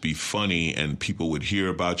you just be funny and people would hear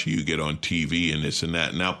about you, you get on TV and this and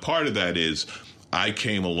that. Now, part of that is I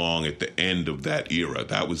came along at the end of that era.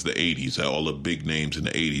 That was the 80s. All the big names in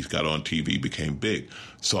the 80s got on TV, became big.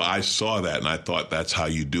 So I saw that, and I thought that's how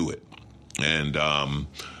you do it. And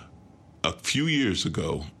a few years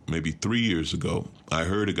ago, maybe 3 years ago, I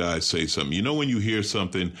heard a guy say something. When you hear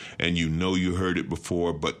something and you heard it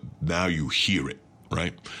before, but now you hear it,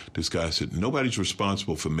 right? This guy said, nobody's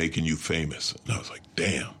responsible for making you famous. And I was like,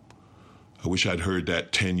 damn. I wish I'd heard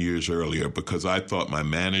that 10 years earlier, because I thought my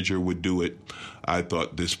manager would do it. I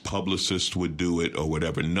thought this publicist would do it or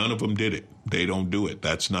whatever. None of them did it. They don't do it.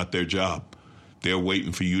 That's not their job. They're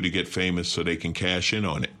waiting for you to get famous so they can cash in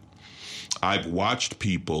on it. I've watched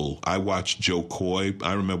people. I watched Joe Coy.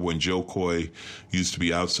 I remember when Joe Coy used to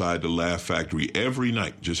be outside the Laugh Factory every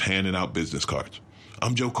night just handing out business cards.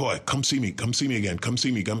 I'm Joe Coy. Come see me. Come see me again. Come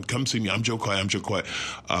see me. Come see me. I'm Joe Coy. I'm Joe Coy.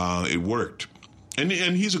 It worked. And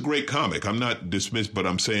he's a great comic. I'm not dismissed, but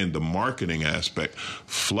I'm saying the marketing aspect.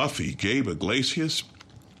 Fluffy, Gabe Iglesias.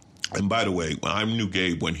 And by the way, I knew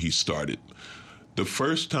Gabe when he started. The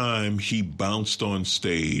first time he bounced on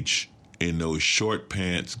stage in those short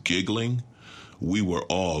pants giggling, we were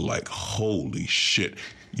all like, holy shit.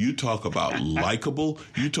 You talk about likable.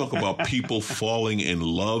 You talk about people falling in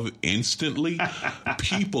love instantly.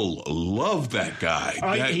 People love that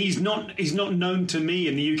guy. He's not known to me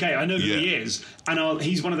in the UK. I know who he is, and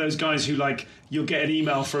he's one of those guys who, like, you'll get an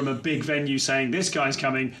email from a big venue saying this guy's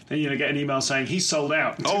coming, then you'll get an email saying he's sold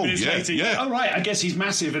out. And 2 minutes later, oh right, I guess he's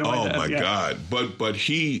massive in a way. Oh my God!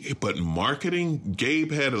 But marketing.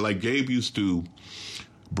 Gabe used to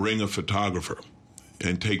bring a photographer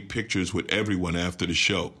and take pictures with everyone after the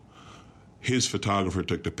show. His photographer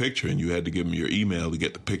took the picture, and you had to give him your email to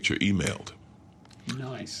get the picture emailed.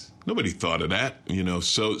 Nice. Nobody thought of that,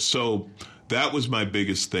 So that was my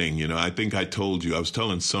biggest thing. You know, I think I told you, I was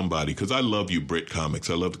telling somebody, because I love you Brit comics.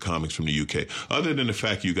 I love the comics from the UK. Other than the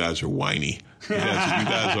fact you guys are whiny. You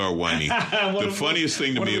guys are whiny. The funniest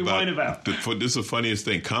thing to me about this is the funniest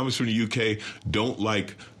thing. Comics from the UK don't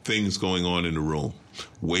like things going on in the room.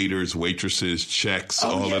 Waiters, waitresses, checks,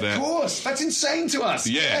 all of that. Of course. That's insane to us.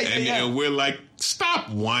 Yeah, and we're like, stop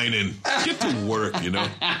whining. Get to work, you know.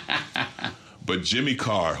 But Jimmy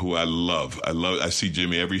Carr, who I love, I see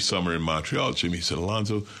Jimmy every summer in Montreal. Jimmy said,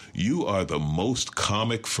 Alonzo, you are the most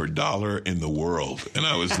comic for dollar in the world. And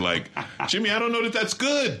I was like, Jimmy, I don't know that that's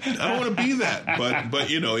good. I don't want to be that. But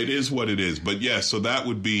you know, it is what it is. But yeah, so that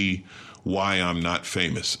would be why I'm not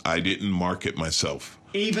famous. I didn't market myself.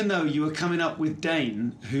 Even though you were coming up with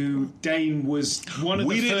Dane, who Dane was one of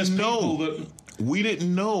the first people that... We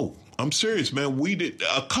didn't know. I'm serious, man.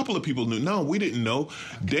 A couple of people knew. No, we didn't know.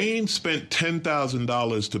 Dane spent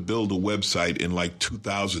 $10,000 to build a website in like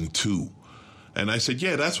 2002. And I said,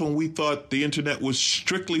 yeah, that's when we thought the internet was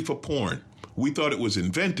strictly for porn. We thought it was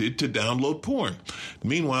invented to download porn.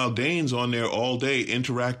 Meanwhile, Dane's on there all day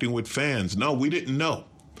interacting with fans. No, we didn't know.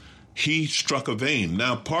 He struck a vein.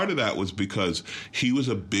 Now, part of that was because he was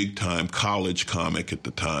a big-time college comic at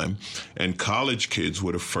the time, and college kids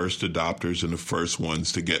were the first adopters and the first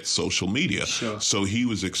ones to get social media. Sure. So he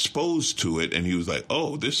was exposed to it, and he was like,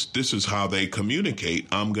 oh, this is how they communicate.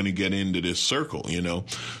 I'm going to get into this circle, you know.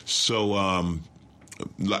 So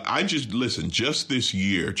I just this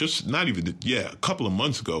year, a couple of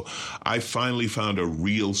months ago, I finally found a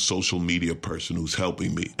real social media person who's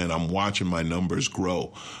helping me, and I'm watching my numbers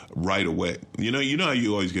grow right away. You know how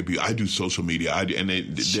you always get people, I do social media,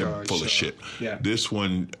 they're full of shit. Yeah. This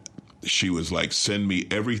one, she was like, send me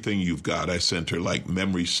everything you've got. I sent her like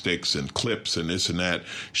memory sticks and clips and this and that.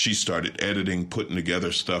 She started editing, putting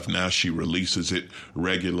together stuff. Now she releases it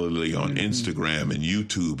regularly on Instagram and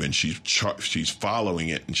YouTube, and she's following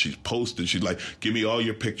it, and she's posting. She's like, give me all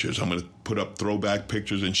your pictures. I'm going to put up throwback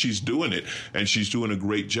pictures, and she's doing it, and she's doing a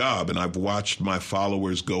great job. And I've watched my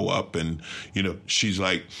followers go up, and, you know, she's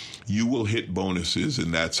like, you will hit bonuses,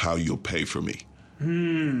 and that's how you'll pay for me.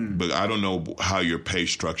 But I don't know how your pay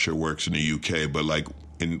structure works in the UK, but like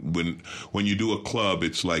when you do a club,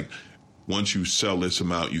 it's like once you sell this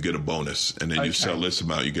amount, you get a bonus, and then you sell this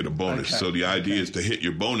amount, you get a bonus. Okay. So the idea is to hit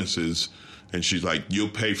your bonuses, and she's like, you'll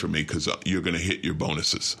pay for me because you're going to hit your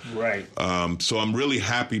bonuses. Right. So I'm really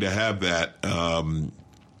happy to have that.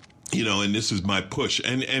 You know, and this is my push.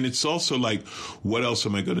 And it's also like, what else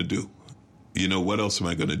am I going to do? You know, what else am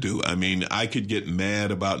I going to do? I mean, I could get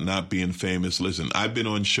mad about not being famous. Listen, I've been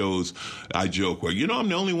on shows, I joke, where, you know, I'm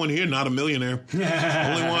the only one here, not a millionaire.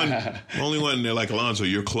 Only one. And they're like, Alonzo,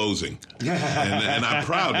 you're closing. And I'm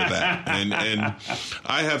proud of that. And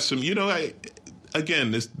I have some, you know,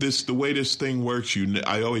 again, this the way this thing works,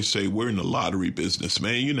 I always say we're in the lottery business,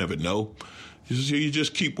 man. You never know. You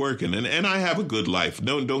just keep working, and I have a good life.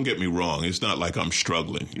 Don't get me wrong. It's not like I'm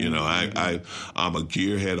struggling. You know, I'm a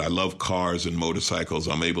gearhead. I love cars and motorcycles.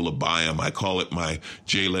 I'm able to buy them. I call it my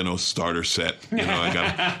Jay Leno starter set. You know, I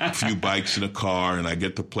got a few bikes in a car, and I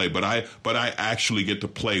get to play. But I actually get to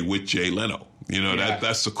play with Jay Leno. You know,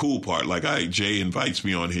 that's the cool part. Like Jay invites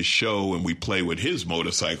me on his show, and we play with his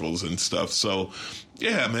motorcycles and stuff. So,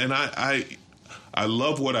 yeah, man, I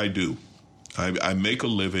love what I do. I make a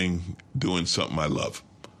living doing something I love.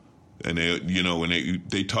 And when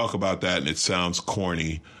they talk about that, and it sounds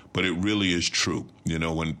corny, but it really is true. You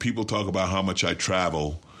know, when people talk about how much I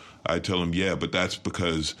travel, I tell them, yeah, but that's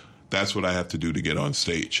because that's what I have to do to get on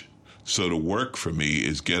stage. So the work for me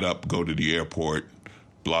is get up, go to the airport,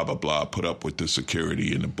 blah, blah, blah, put up with the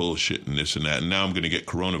security and the bullshit and this and that. And now I'm going to get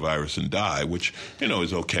coronavirus and die, which, you know,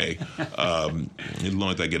 is okay, as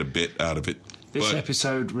long as I get a bit out of it. This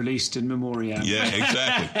episode released in memoriam. Yeah,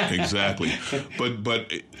 exactly.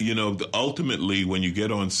 But you know, ultimately, when you get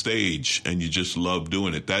on stage and you just love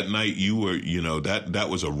doing it, that night you were, you know, that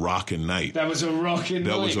was a rocking night. That was a rocking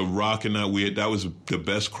night. That was a rocking night. That was the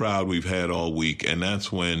best crowd we've had all week, and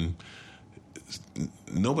that's when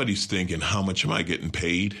nobody's thinking, how much am I getting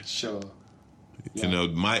paid? Sure. Yeah. You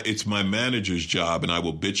know, it's my manager's job, and I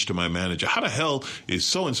will bitch to my manager. How the hell is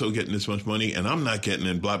so-and-so getting this much money, and I'm not getting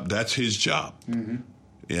it? Blah. That's his job. Mm-hmm.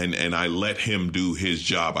 And I let him do his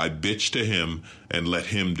job. I bitch to him and let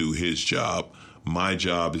him do his job. My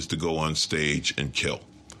job is to go on stage and kill.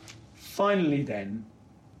 Finally, then,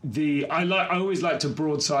 I always like to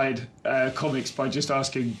broadside comics by just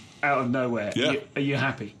asking out of nowhere, yeah. Are you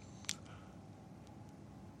happy?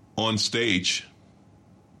 On stage...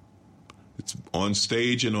 It's on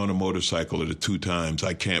stage and on a motorcycle are the two times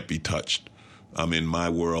I can't be touched. I'm in my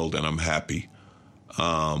world and I'm happy.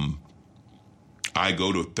 I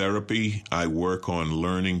go to therapy. I work on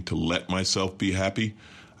learning to let myself be happy.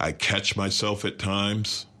 I catch myself at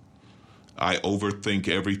times. I overthink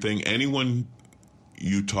everything. Anyone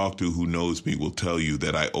you talk to who knows me will tell you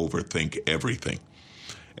that I overthink everything.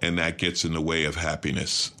 And that gets in the way of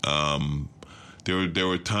happiness. There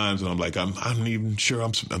were times when I'm like, I'm not even sure,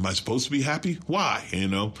 am I supposed to be happy? Why?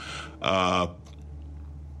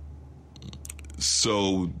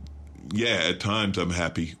 So, yeah, at times I'm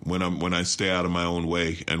happy when I stay out of my own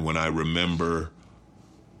way and when I remember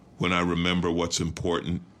what's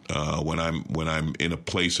important, when I'm in a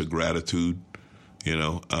place of gratitude,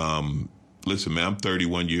 listen, man, I'm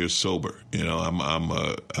 31 years sober. I'm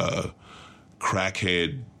a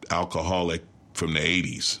crackhead alcoholic from the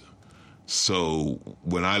 80s. So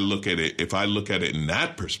when I look at it, if I look at it in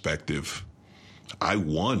that perspective, I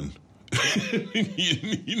won.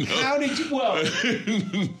 How did you? Well,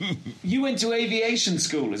 you went to aviation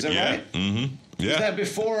school, is that right? Mm-hmm. Yeah. Was that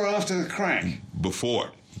before or after the crack?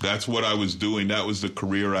 Before. That's what I was doing. That was the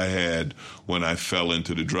career I had when I fell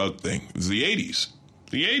into the drug thing. It was the 80s.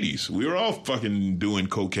 The 80s. We were all fucking doing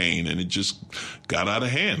cocaine, and it just got out of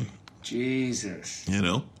hand. Jesus.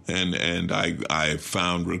 And I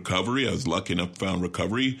found recovery. I was lucky enough to find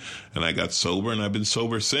recovery, and I got sober, and I've been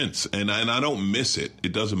sober since. And I don't miss it.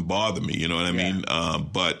 It doesn't bother me, you know what I mean?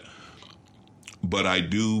 But I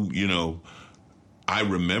do, I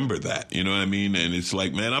remember that, you know what I mean? And it's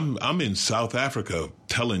like, man, I'm in South Africa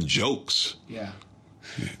telling jokes. Yeah.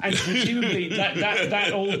 And presumably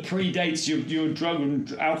that all predates your drug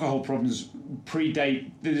and alcohol problems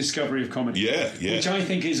predate the discovery of comedy. Yeah. Which I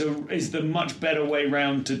think is the much better way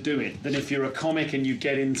round to do it than if you're a comic and you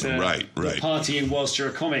get into partying whilst you're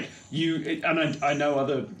a comic. I know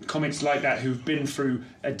other comics like that who've been through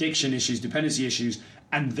addiction issues, dependency issues,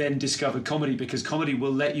 and then discovered comedy, because comedy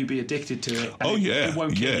will let you be addicted to it. It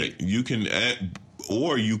won't kill you. You can,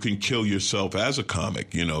 or you can kill yourself as a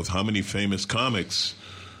comic. How many famous comics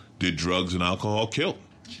did drugs and alcohol kill?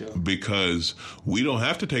 Sure. Because we don't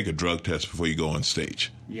have to take a drug test before you go on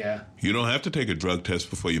stage. Yeah. You don't have to take a drug test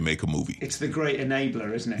before you make a movie. It's the great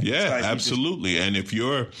enabler, isn't it? Yeah, absolutely. And if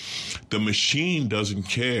the machine doesn't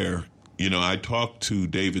care, I talked to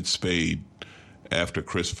David Spade after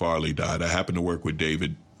Chris Farley died. I happened to work with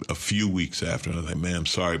David a few weeks after, and I was like, man, I'm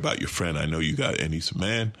sorry about your friend. I know you got it. And he said,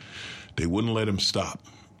 man, they wouldn't let him stop.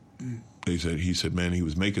 He said, man, he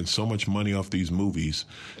was making so much money off these movies.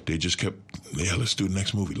 They just kept, let's do the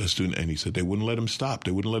next movie. Let's do it. And he said, they wouldn't let him stop.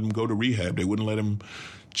 They wouldn't let him go to rehab. They wouldn't let him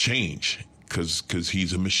change because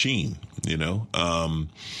he's a machine, and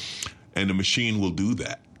the machine will do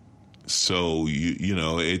that. So,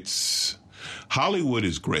 it's, Hollywood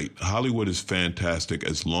is great. Hollywood is fantastic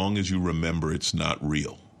as long as you remember it's not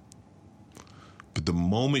real. But the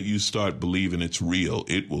moment you start believing it's real,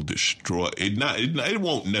 it will destroy. It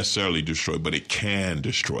won't necessarily destroy, but it can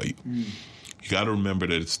destroy you. You got to remember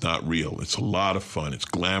that it's not real. It's a lot of fun. It's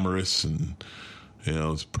glamorous, and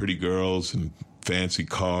it's pretty girls and fancy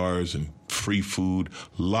cars and free food.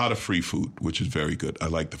 A lot of free food, which is very good. I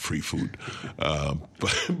like the free food,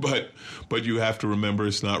 but you have to remember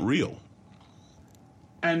it's not real.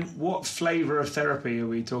 And what flavor of therapy are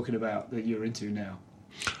we talking about that you're into now?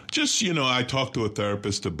 Just, I talked to a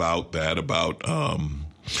therapist about that,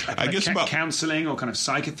 I guess about counseling or kind of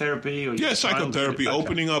psychotherapy, or psychotherapy,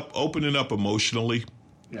 opening up emotionally.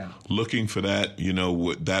 Yeah. Looking for that,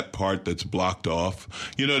 that part that's blocked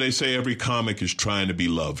off. They say every comic is trying to be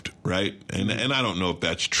loved, right? And I don't know if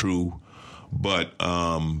that's true, but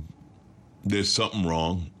there's something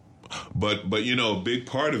wrong. But a big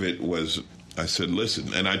part of it was, I said,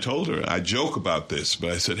 listen, and I told her, I joke about this,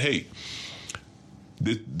 but I said, hey,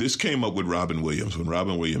 this came up with Robin Williams when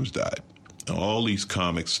Robin Williams died. All these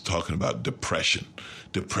comics talking about depression.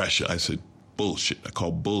 I said, bullshit. I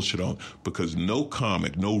call bullshit on, because no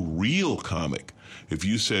real comic, if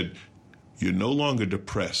you said you're no longer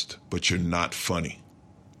depressed, but you're not funny,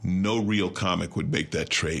 no real comic would make that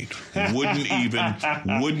trade. Wouldn't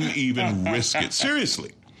even risk it.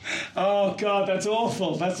 Seriously. Oh God, that's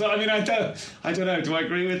awful. I don't know. Do I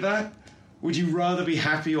agree with that? Would you rather be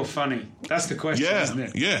happy or funny? That's the question, isn't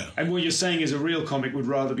it? Yeah. And what you're saying is a real comic would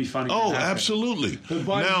rather be funny than happy. Absolutely. But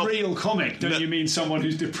by real comic, don't you mean someone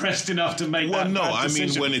who's depressed enough to make that bad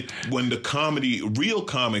decision? I mean when the comedy, real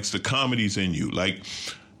comics, the comedy's in you. Like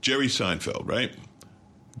Jerry Seinfeld, right?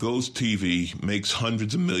 Goes TV, makes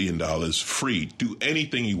hundreds of $1 million free, do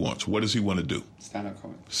anything he wants. What does he want to do? Stand-up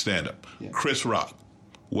comic. Stand-up. Yeah. Chris Rock.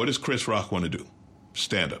 What does Chris Rock want to do?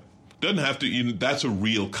 Stand-up. Doesn't have to. That's a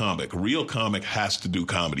real comic. A real comic has to do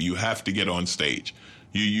comedy. You have to get on stage.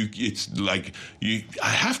 It's like I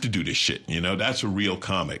have to do this shit. That's a real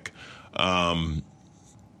comic. And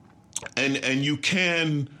you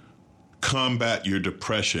can combat your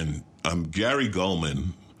depression. Gary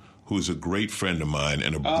Goldman, who's a great friend of mine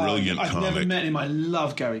and a brilliant comic. I've never met him. I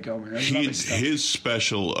love Gary Goldman. I love his stuff. His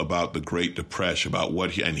special about the Great Depression, about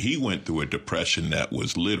what he went through a depression that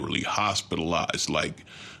was literally hospitalized, like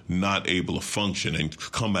not able to function, and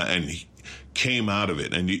come out, and he came out of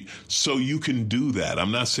it. And so you can do that.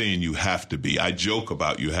 I'm not saying you have to be. I joke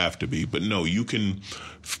about you have to be, but no, you can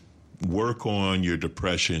work on your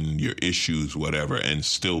depression, your issues, whatever, and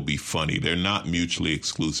still be funny. They're not mutually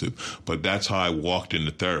exclusive. But that's how I walked into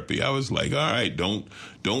therapy. I was like, all right, don't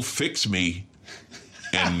fix me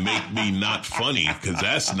and make me not funny, because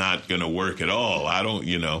that's not going to work at all. I don't,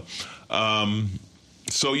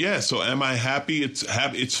 So am I happy? It's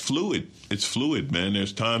fluid. It's fluid, man.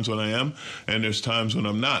 There's times when I am, and there's times when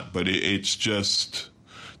I'm not. But it's just,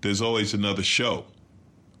 there's always another show.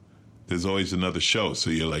 There's always another show. So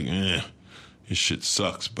you're like, this shit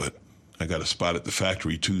sucks, but I got a spot at the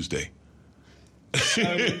factory Tuesday. But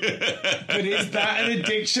is that an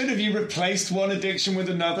addiction? Have you replaced one addiction with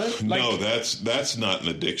another? No, that's not an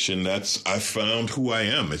addiction. I found who I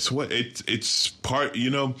am. It's part,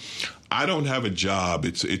 I don't have a job.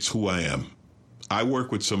 It's who I am. I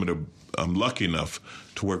work with I'm lucky enough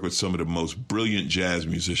to work with some of the most brilliant jazz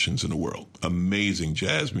musicians in the world. Amazing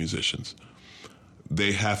jazz musicians.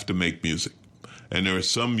 They have to make music. And there are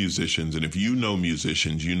some musicians, and if you know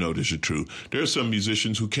musicians, you know this is true. There are some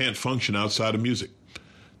musicians who can't function outside of music.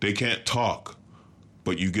 They can't talk,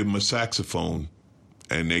 but you give them a saxophone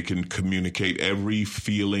and they can communicate every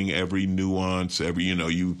feeling, every nuance, this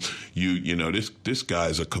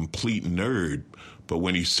guy's a complete nerd, but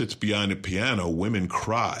when he sits behind the piano, women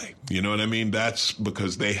cry. You know what I mean? That's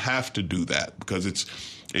because they have to do that, because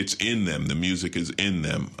it's in them. The music is in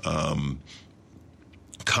them.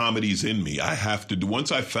 Comedy's in me. I have to do.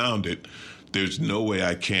 Once I found it, there's no way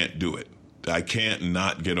I can't do it. I can't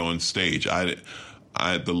not get on stage. The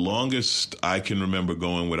longest I can remember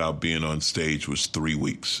going without being on stage was 3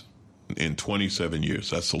 weeks in 27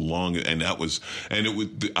 years. That's the longest, and it was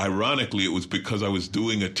ironically, it was because I was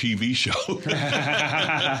doing a TV show.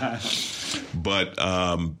 But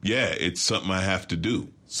it's something I have to do.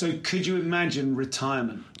 So could you imagine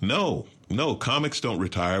retirement? No, comics don't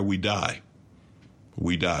retire. We die.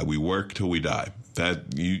 We die. We work till we die.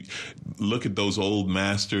 That you look at those old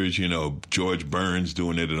masters, George Burns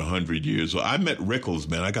doing it at 100 years. Well, I met Rickles,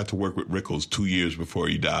 man. I got to work with Rickles 2 years before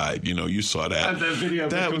he died. You saw that. And that video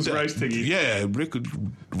of Rickles roasting you. Yeah,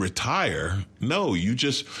 retire. No,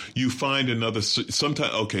 you find another.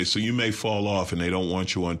 Sometimes, okay, so you may fall off and they don't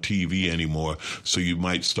want you on TV anymore. So you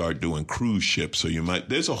might start doing cruise ships.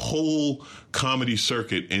 There's a whole comedy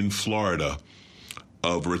circuit in Florida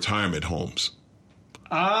of retirement homes.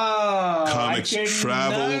 Comics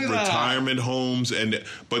travel, retirement homes, and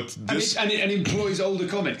it employs older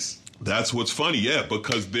comics. That's what's funny, yeah,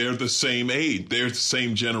 because they're the same age, they're the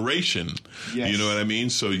same generation. Yes. You know what I mean?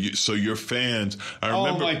 So your fans. I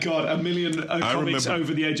remember. Oh my God, 1 million comics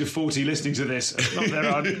over the age of 40 listening to this. There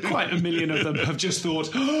are quite 1 million of them have just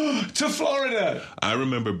thought, to Florida. I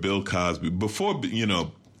remember Bill Cosby before.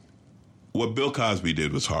 What Bill Cosby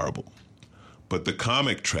did was horrible. But the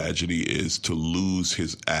comic tragedy is to lose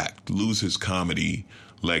his act, lose his comedy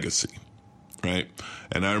legacy, right?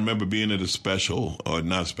 And I remember being at a show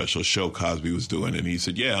Cosby was doing, and he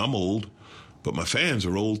said, yeah, I'm old, but my fans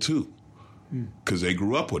are old too, because they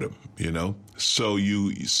grew up with him,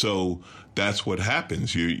 So that's what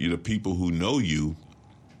happens. You're the people who know you.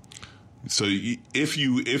 So if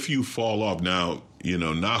you fall off now,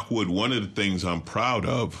 knock wood, one of the things I'm proud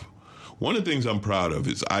of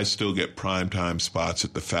is I still get primetime spots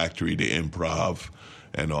at the Factory, the Improv,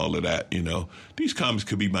 and all of that. These comics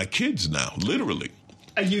could be my kids now, literally.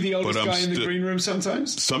 Are you the oldest guy in the green room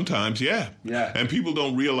sometimes? Sometimes, yeah. Yeah. And people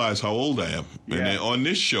don't realize how old I am. Yeah. And then on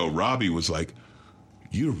this show, Robbie was like,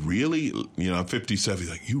 you really, I'm 57.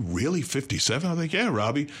 He's like, you really 57? I was like, yeah,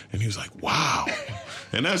 Robbie. And he was like, wow.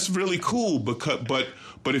 And that's really cool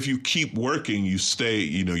but if you keep working, you stay,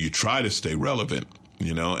 you try to stay relevant.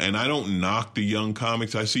 And I don't knock the young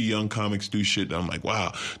comics. I see young comics do shit, and I'm like,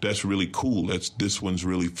 wow, that's really cool. This one's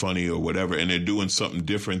really funny or whatever. And they're doing something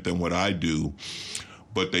different than what I do.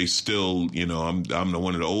 But they still, I'm the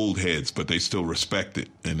one of the old heads, but they still respect it.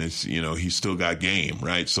 And it's, he's still got game,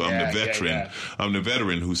 right? So I'm the veteran. Yeah. I'm the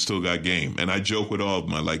veteran who's still got game. And I joke with all of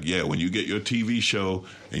them. I'm like, yeah, when you get your TV show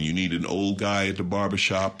and you need an old guy at the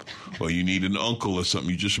barbershop or you need an uncle or something,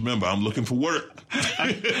 you just remember, I'm looking for work.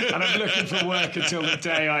 And I'm looking for work until the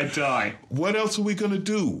day I die. What else are we going to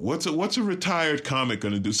do? What's a retired comic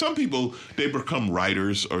going to do? Some people, they become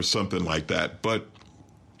writers or something like that. But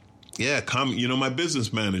Yeah, my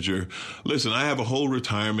business manager, listen, I have a whole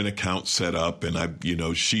retirement account set up and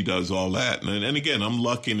she does all that. And again, I'm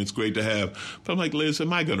lucky and it's great to have. But I'm like, Liz,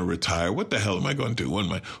 am I going to retire? What the hell am I going to do?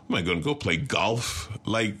 Am I going to go play golf?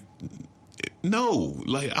 Like, no,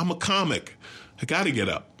 like I'm a comic. I got to get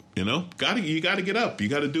up, you got to get up. You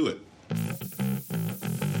got to do it.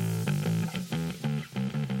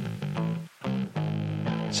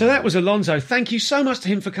 So that was Alonzo. Thank you so much to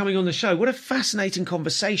him for coming on the show. What a fascinating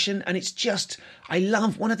conversation. And it's just,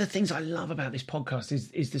 one of the things I love about this podcast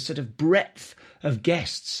is the sort of breadth of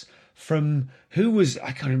guests from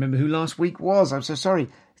I can't remember who last week was. I'm so sorry.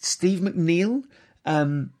 Steve McNeil,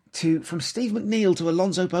 from Steve McNeil to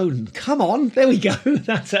Alonzo Bodden. Come on, there we go.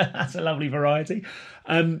 That's a lovely variety.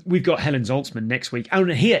 We've got Helen Zaltzman next week. Oh,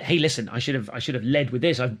 no, hey, listen, I should have led with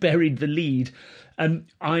this. I've buried the lead.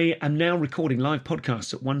 I am now recording live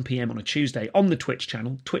podcasts at 1 p.m. on a Tuesday on the Twitch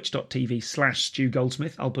channel, twitch.tv/Stu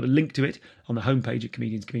Goldsmith. I'll put a link to it on the homepage at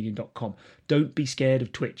comedianscomedian.com. Don't be scared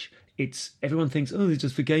of Twitch. Everyone thinks, it's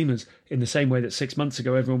just for gamers, in the same way that 6 months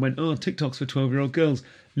ago everyone went, TikTok's for 12-year-old girls.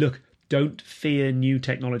 Look, don't fear new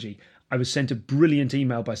technology. I was sent a brilliant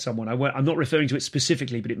email by someone. I'm not referring to it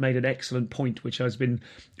specifically, but it made an excellent point, which has been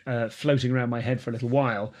floating around my head for a little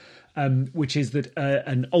while, which is that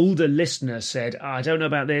an older listener said, I don't know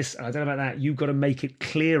about this, I don't know about that, you've got to make it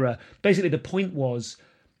clearer. Basically, the point was,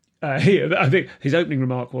 I think his opening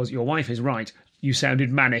remark was, your wife is right, you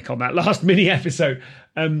sounded manic on that last mini episode.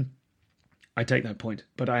 I take that point,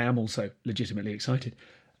 but I am also legitimately excited.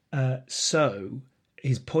 So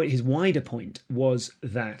his wider point was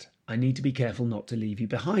that I need to be careful not to leave you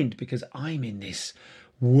behind, because I'm in this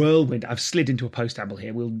whirlwind. I've slid into a post-amble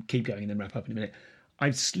here. We'll keep going and then wrap up in a minute.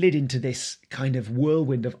 I've slid into this kind of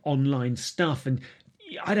whirlwind of online stuff, and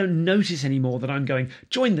I don't notice anymore that I'm going,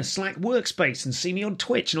 join the Slack workspace and see me on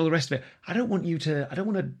Twitch and all the rest of it. I don't want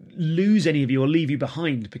to lose any of you or leave you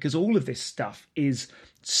behind, because all of this stuff is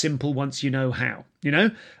simple once you know how,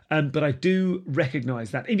 but I do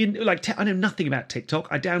recognise that. Even I know nothing about TikTok.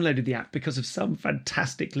 I downloaded the app because of some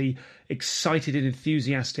fantastically excited and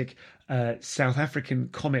enthusiastic South African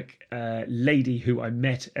comic lady who I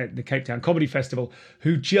met at the Cape Town Comedy Festival,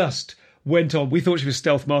 who just went on. We thought she was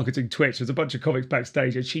stealth marketing Twitch. There's a bunch of comics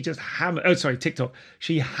backstage, and she just TikTok.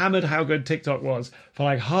 She hammered how good TikTok was for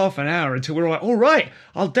like half an hour until we were like, all right,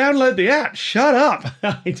 I'll download the app. Shut up.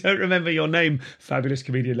 I don't remember your name, fabulous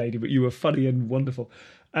comedian lady, but you were funny and wonderful.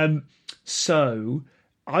 So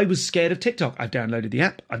I was scared of TikTok. I've downloaded the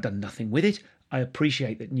app. I've done nothing with it. I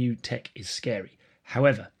appreciate that new tech is scary.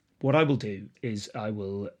 However, what I will do is I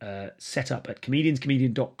will set up at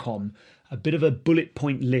comedianscomedian.com a bit of a bullet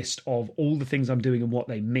point list of all the things I'm doing and what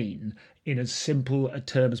they mean in as simple a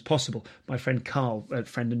term as possible. My friend Carl,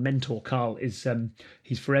 friend and mentor Carl, is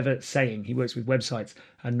he's forever saying, he works with websites,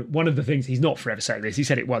 and one of the things, he's not forever saying this, he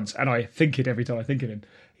said it once, and I think it every time I think of him,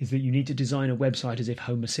 is that you need to design a website as if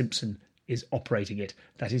Homer Simpson is operating it.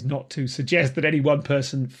 That is not to suggest that any one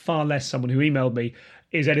person, far less someone who emailed me,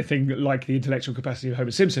 is anything like the intellectual capacity of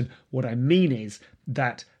Homer Simpson. What I mean is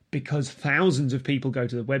that because thousands of people go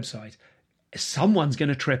to the website, someone's going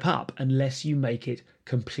to trip up unless you make it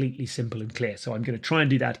completely simple and clear. So I'm going to try and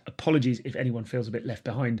do that. Apologies if anyone feels a bit left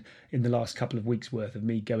behind in the last couple of weeks' worth of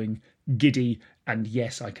me going giddy and,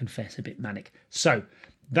 yes, I confess, a bit manic. So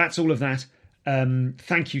that's all of that.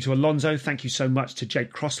 Thank you to Alonzo. Thank you so much to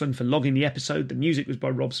Jake Crossland for logging the episode. The music was by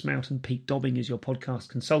Rob Smoughton. Pete Dobbing is your podcast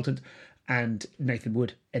consultant. And Nathan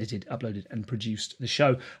Wood edited, uploaded and produced the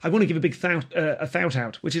show. I want to give a big shout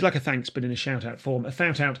out, which is like a thanks but in a shout out form, a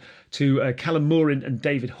shout out to Callum Moorin and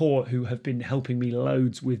David Hoare, who have been helping me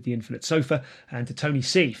loads with The Infinite Sofa, and to Tony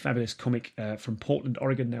C, fabulous comic from Portland,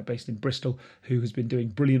 Oregon, now based in Bristol, who has been doing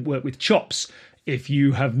brilliant work with Chops. If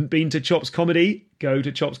you haven't been to Chops Comedy, go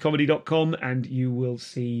to chopscomedy.com and you will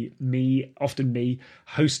see me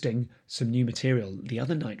hosting some new material. The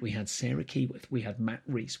other night we had Sarah Keyworth, we had Matt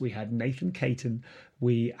Reese, we had Nathan Caton,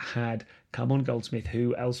 we had Come On Goldsmith.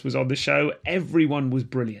 Who else was on the show? Everyone was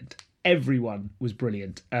brilliant. Andrew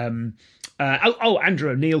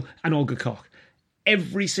O'Neill and Olga Koch.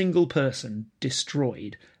 Every single person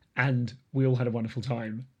destroyed, and we all had a wonderful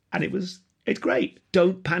time. And it's great.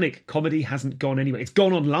 Don't panic. Comedy hasn't gone anywhere. It's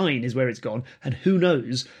gone online is where it's gone. And who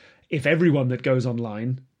knows if everyone that goes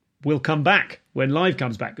online will come back when live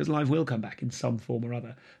comes back, because live will come back in some form or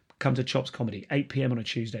other. Come to Chops Comedy, 8 p.m. on a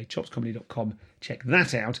Tuesday, chopscomedy.com. Check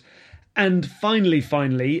that out. And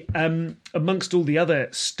finally, amongst all the other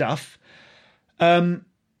stuff,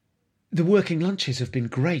 The working lunches have been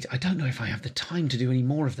great. I don't know if I have the time to do any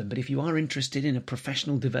more of them, but if you are interested in a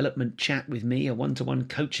professional development chat with me, a one-to-one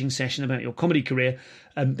coaching session about your comedy career,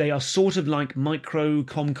 they are sort of like micro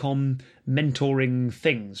com mentoring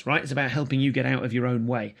things, right? It's about helping you get out of your own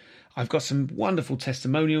way. I've got some wonderful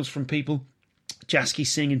testimonials from people. Jasky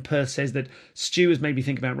Singh in Perth says that Stu has made me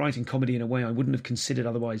think about writing comedy in a way I wouldn't have considered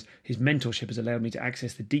otherwise. His mentorship has allowed me to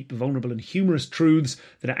access the deep, vulnerable and humorous truths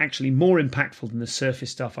that are actually more impactful than the surface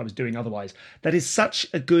stuff I was doing otherwise. That is such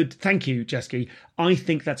a good... Thank you, Jasky. I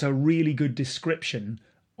think that's a really good description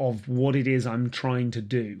of what it is I'm trying to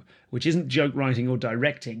do, which isn't joke writing or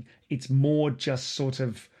directing. It's more just sort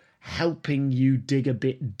of helping you dig a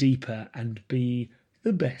bit deeper and be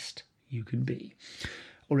the best you can be.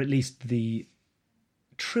 Or at least the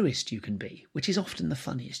truest you can be, which is often the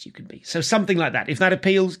funniest you can be. So something like that. If that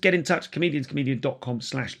appeals, get in touch,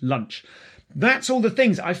 comedianscomedian.com/lunch. That's all the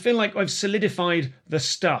things. I feel like I've solidified the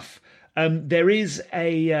stuff. There's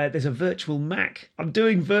a virtual Mac. I'm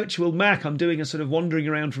doing virtual Mac. I'm doing a sort of wandering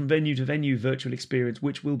around from venue to venue virtual experience,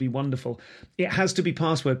 which will be wonderful. It has to be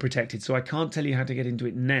password protected, so I can't tell you how to get into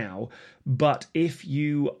it now. But if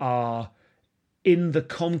you are in the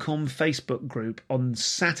ComCom Facebook group on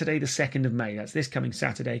Saturday the 2nd of May. That's this coming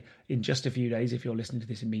Saturday in just a few days. If you're listening to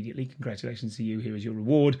this immediately, congratulations to you. Here is your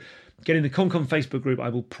reward. Get in the ComCom Facebook group. I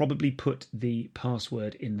will probably put the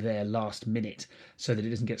password in there last minute so that it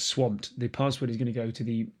doesn't get swamped. The password is going to go to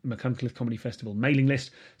the Machynlleth Comedy Festival mailing list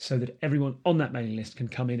so that everyone on that mailing list can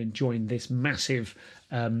come in and join this massive...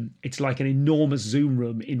 it's like an enormous Zoom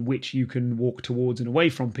room in which you can walk towards and away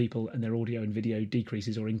from people, and their audio and video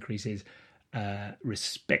decreases or increases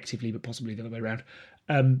respectively, but possibly the other way around,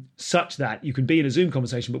 such that you can be in a Zoom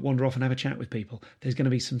conversation but wander off and have a chat with people. There's going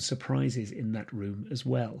to be some surprises in that room as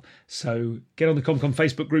well. So get on the ComCom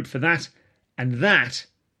Facebook group for that, and that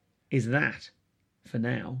is that for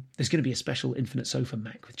now. There's going to be a special Infinite Sofa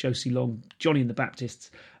Mac with Josie Long, Johnny and the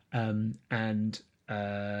Baptists, and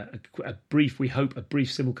a brief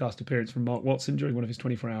simulcast appearance from Mark Watson during one of his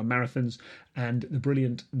 24-hour marathons, and the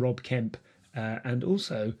brilliant Rob Kemp, and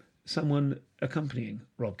also someone accompanying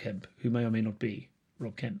Rob Kemp, who may or may not be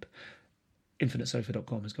Rob Kemp.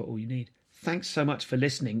 InfiniteSofa.com has got all you need. Thanks so much for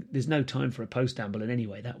listening. There's no time for a post-amble, and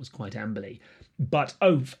anyway, that was quite ambly. But,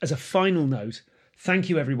 as a final note, thank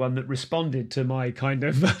you everyone that responded to my kind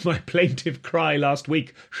of my plaintive cry last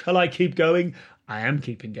week. Shall I keep going? I am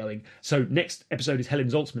keeping going. So next episode is Helen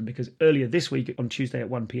Zaltzman, because earlier this week on Tuesday at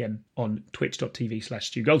 1 p.m. on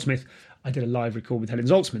twitch.tv/Stu Goldsmith, I did a live record with Helen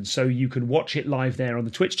Zaltzman. So you can watch it live there on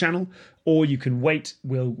the Twitch channel, or you can wait.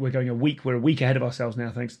 We're going a week. We're a week ahead of ourselves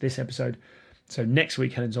now, thanks to this episode. So next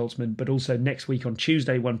week, Helen Zaltzman, but also next week on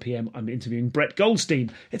Tuesday, 1 p.m, I'm interviewing Brett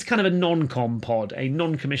Goldstein. It's kind of a non-com pod, a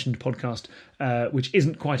non-commissioned podcast, which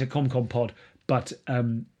isn't quite a ComCom pod, but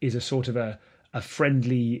is a sort of a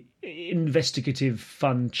friendly, investigative,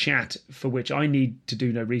 fun chat for which I need to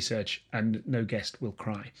do no research and no guest will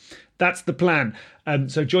cry. That's the plan.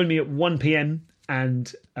 So join me at 1 p.m, and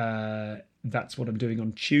that's what I'm doing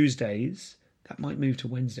on Tuesdays. That might move to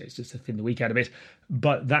Wednesdays just to thin the week out a bit,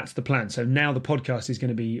 but that's the plan. So now the podcast is going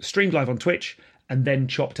to be streamed live on Twitch and then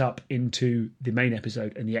chopped up into the main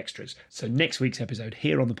episode and the extras. So next week's episode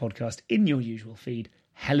here on the podcast in your usual feed,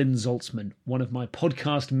 Helen Zaltzman, one of my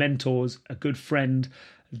podcast mentors, a good friend,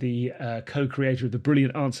 the co-creator of the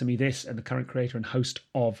brilliant Answer Me This, and the current creator and host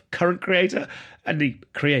of The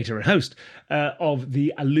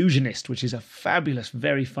Allusionist, which is a fabulous,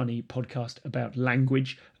 very funny podcast about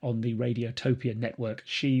language on the Radiotopia network.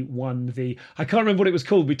 She won I can't remember what it was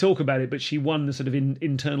called, we talk about it, but she won the sort of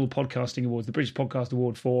internal podcasting awards, the British Podcast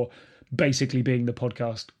Award, for basically being the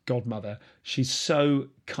podcast godmother. She's so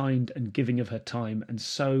kind and giving of her time, and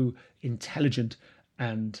so intelligent,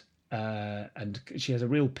 and she has a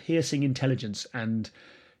real piercing intelligence, and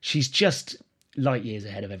she's just light years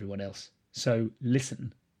ahead of everyone else. So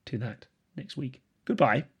listen to that next week.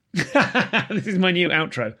 Goodbye. This is my new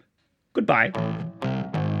outro. Goodbye.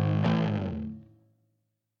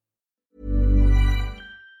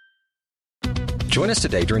 Join us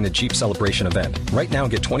today during the Jeep Celebration event. Right now,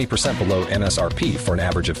 get 20% below MSRP for an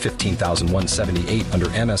average of $15,178 under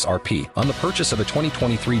MSRP on the purchase of a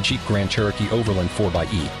 2023 Jeep Grand Cherokee Overland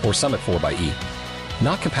 4xE or Summit 4xE.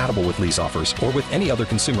 Not compatible with lease offers or with any other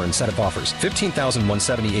consumer incentive offers.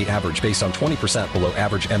 $15,178 average based on 20% below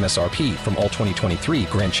average MSRP from all 2023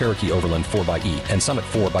 Grand Cherokee Overland 4xE and Summit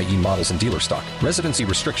 4xE models in dealer stock. Residency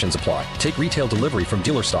restrictions apply. Take retail delivery from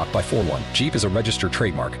dealer stock by 4/1. Jeep is a registered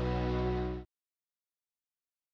trademark.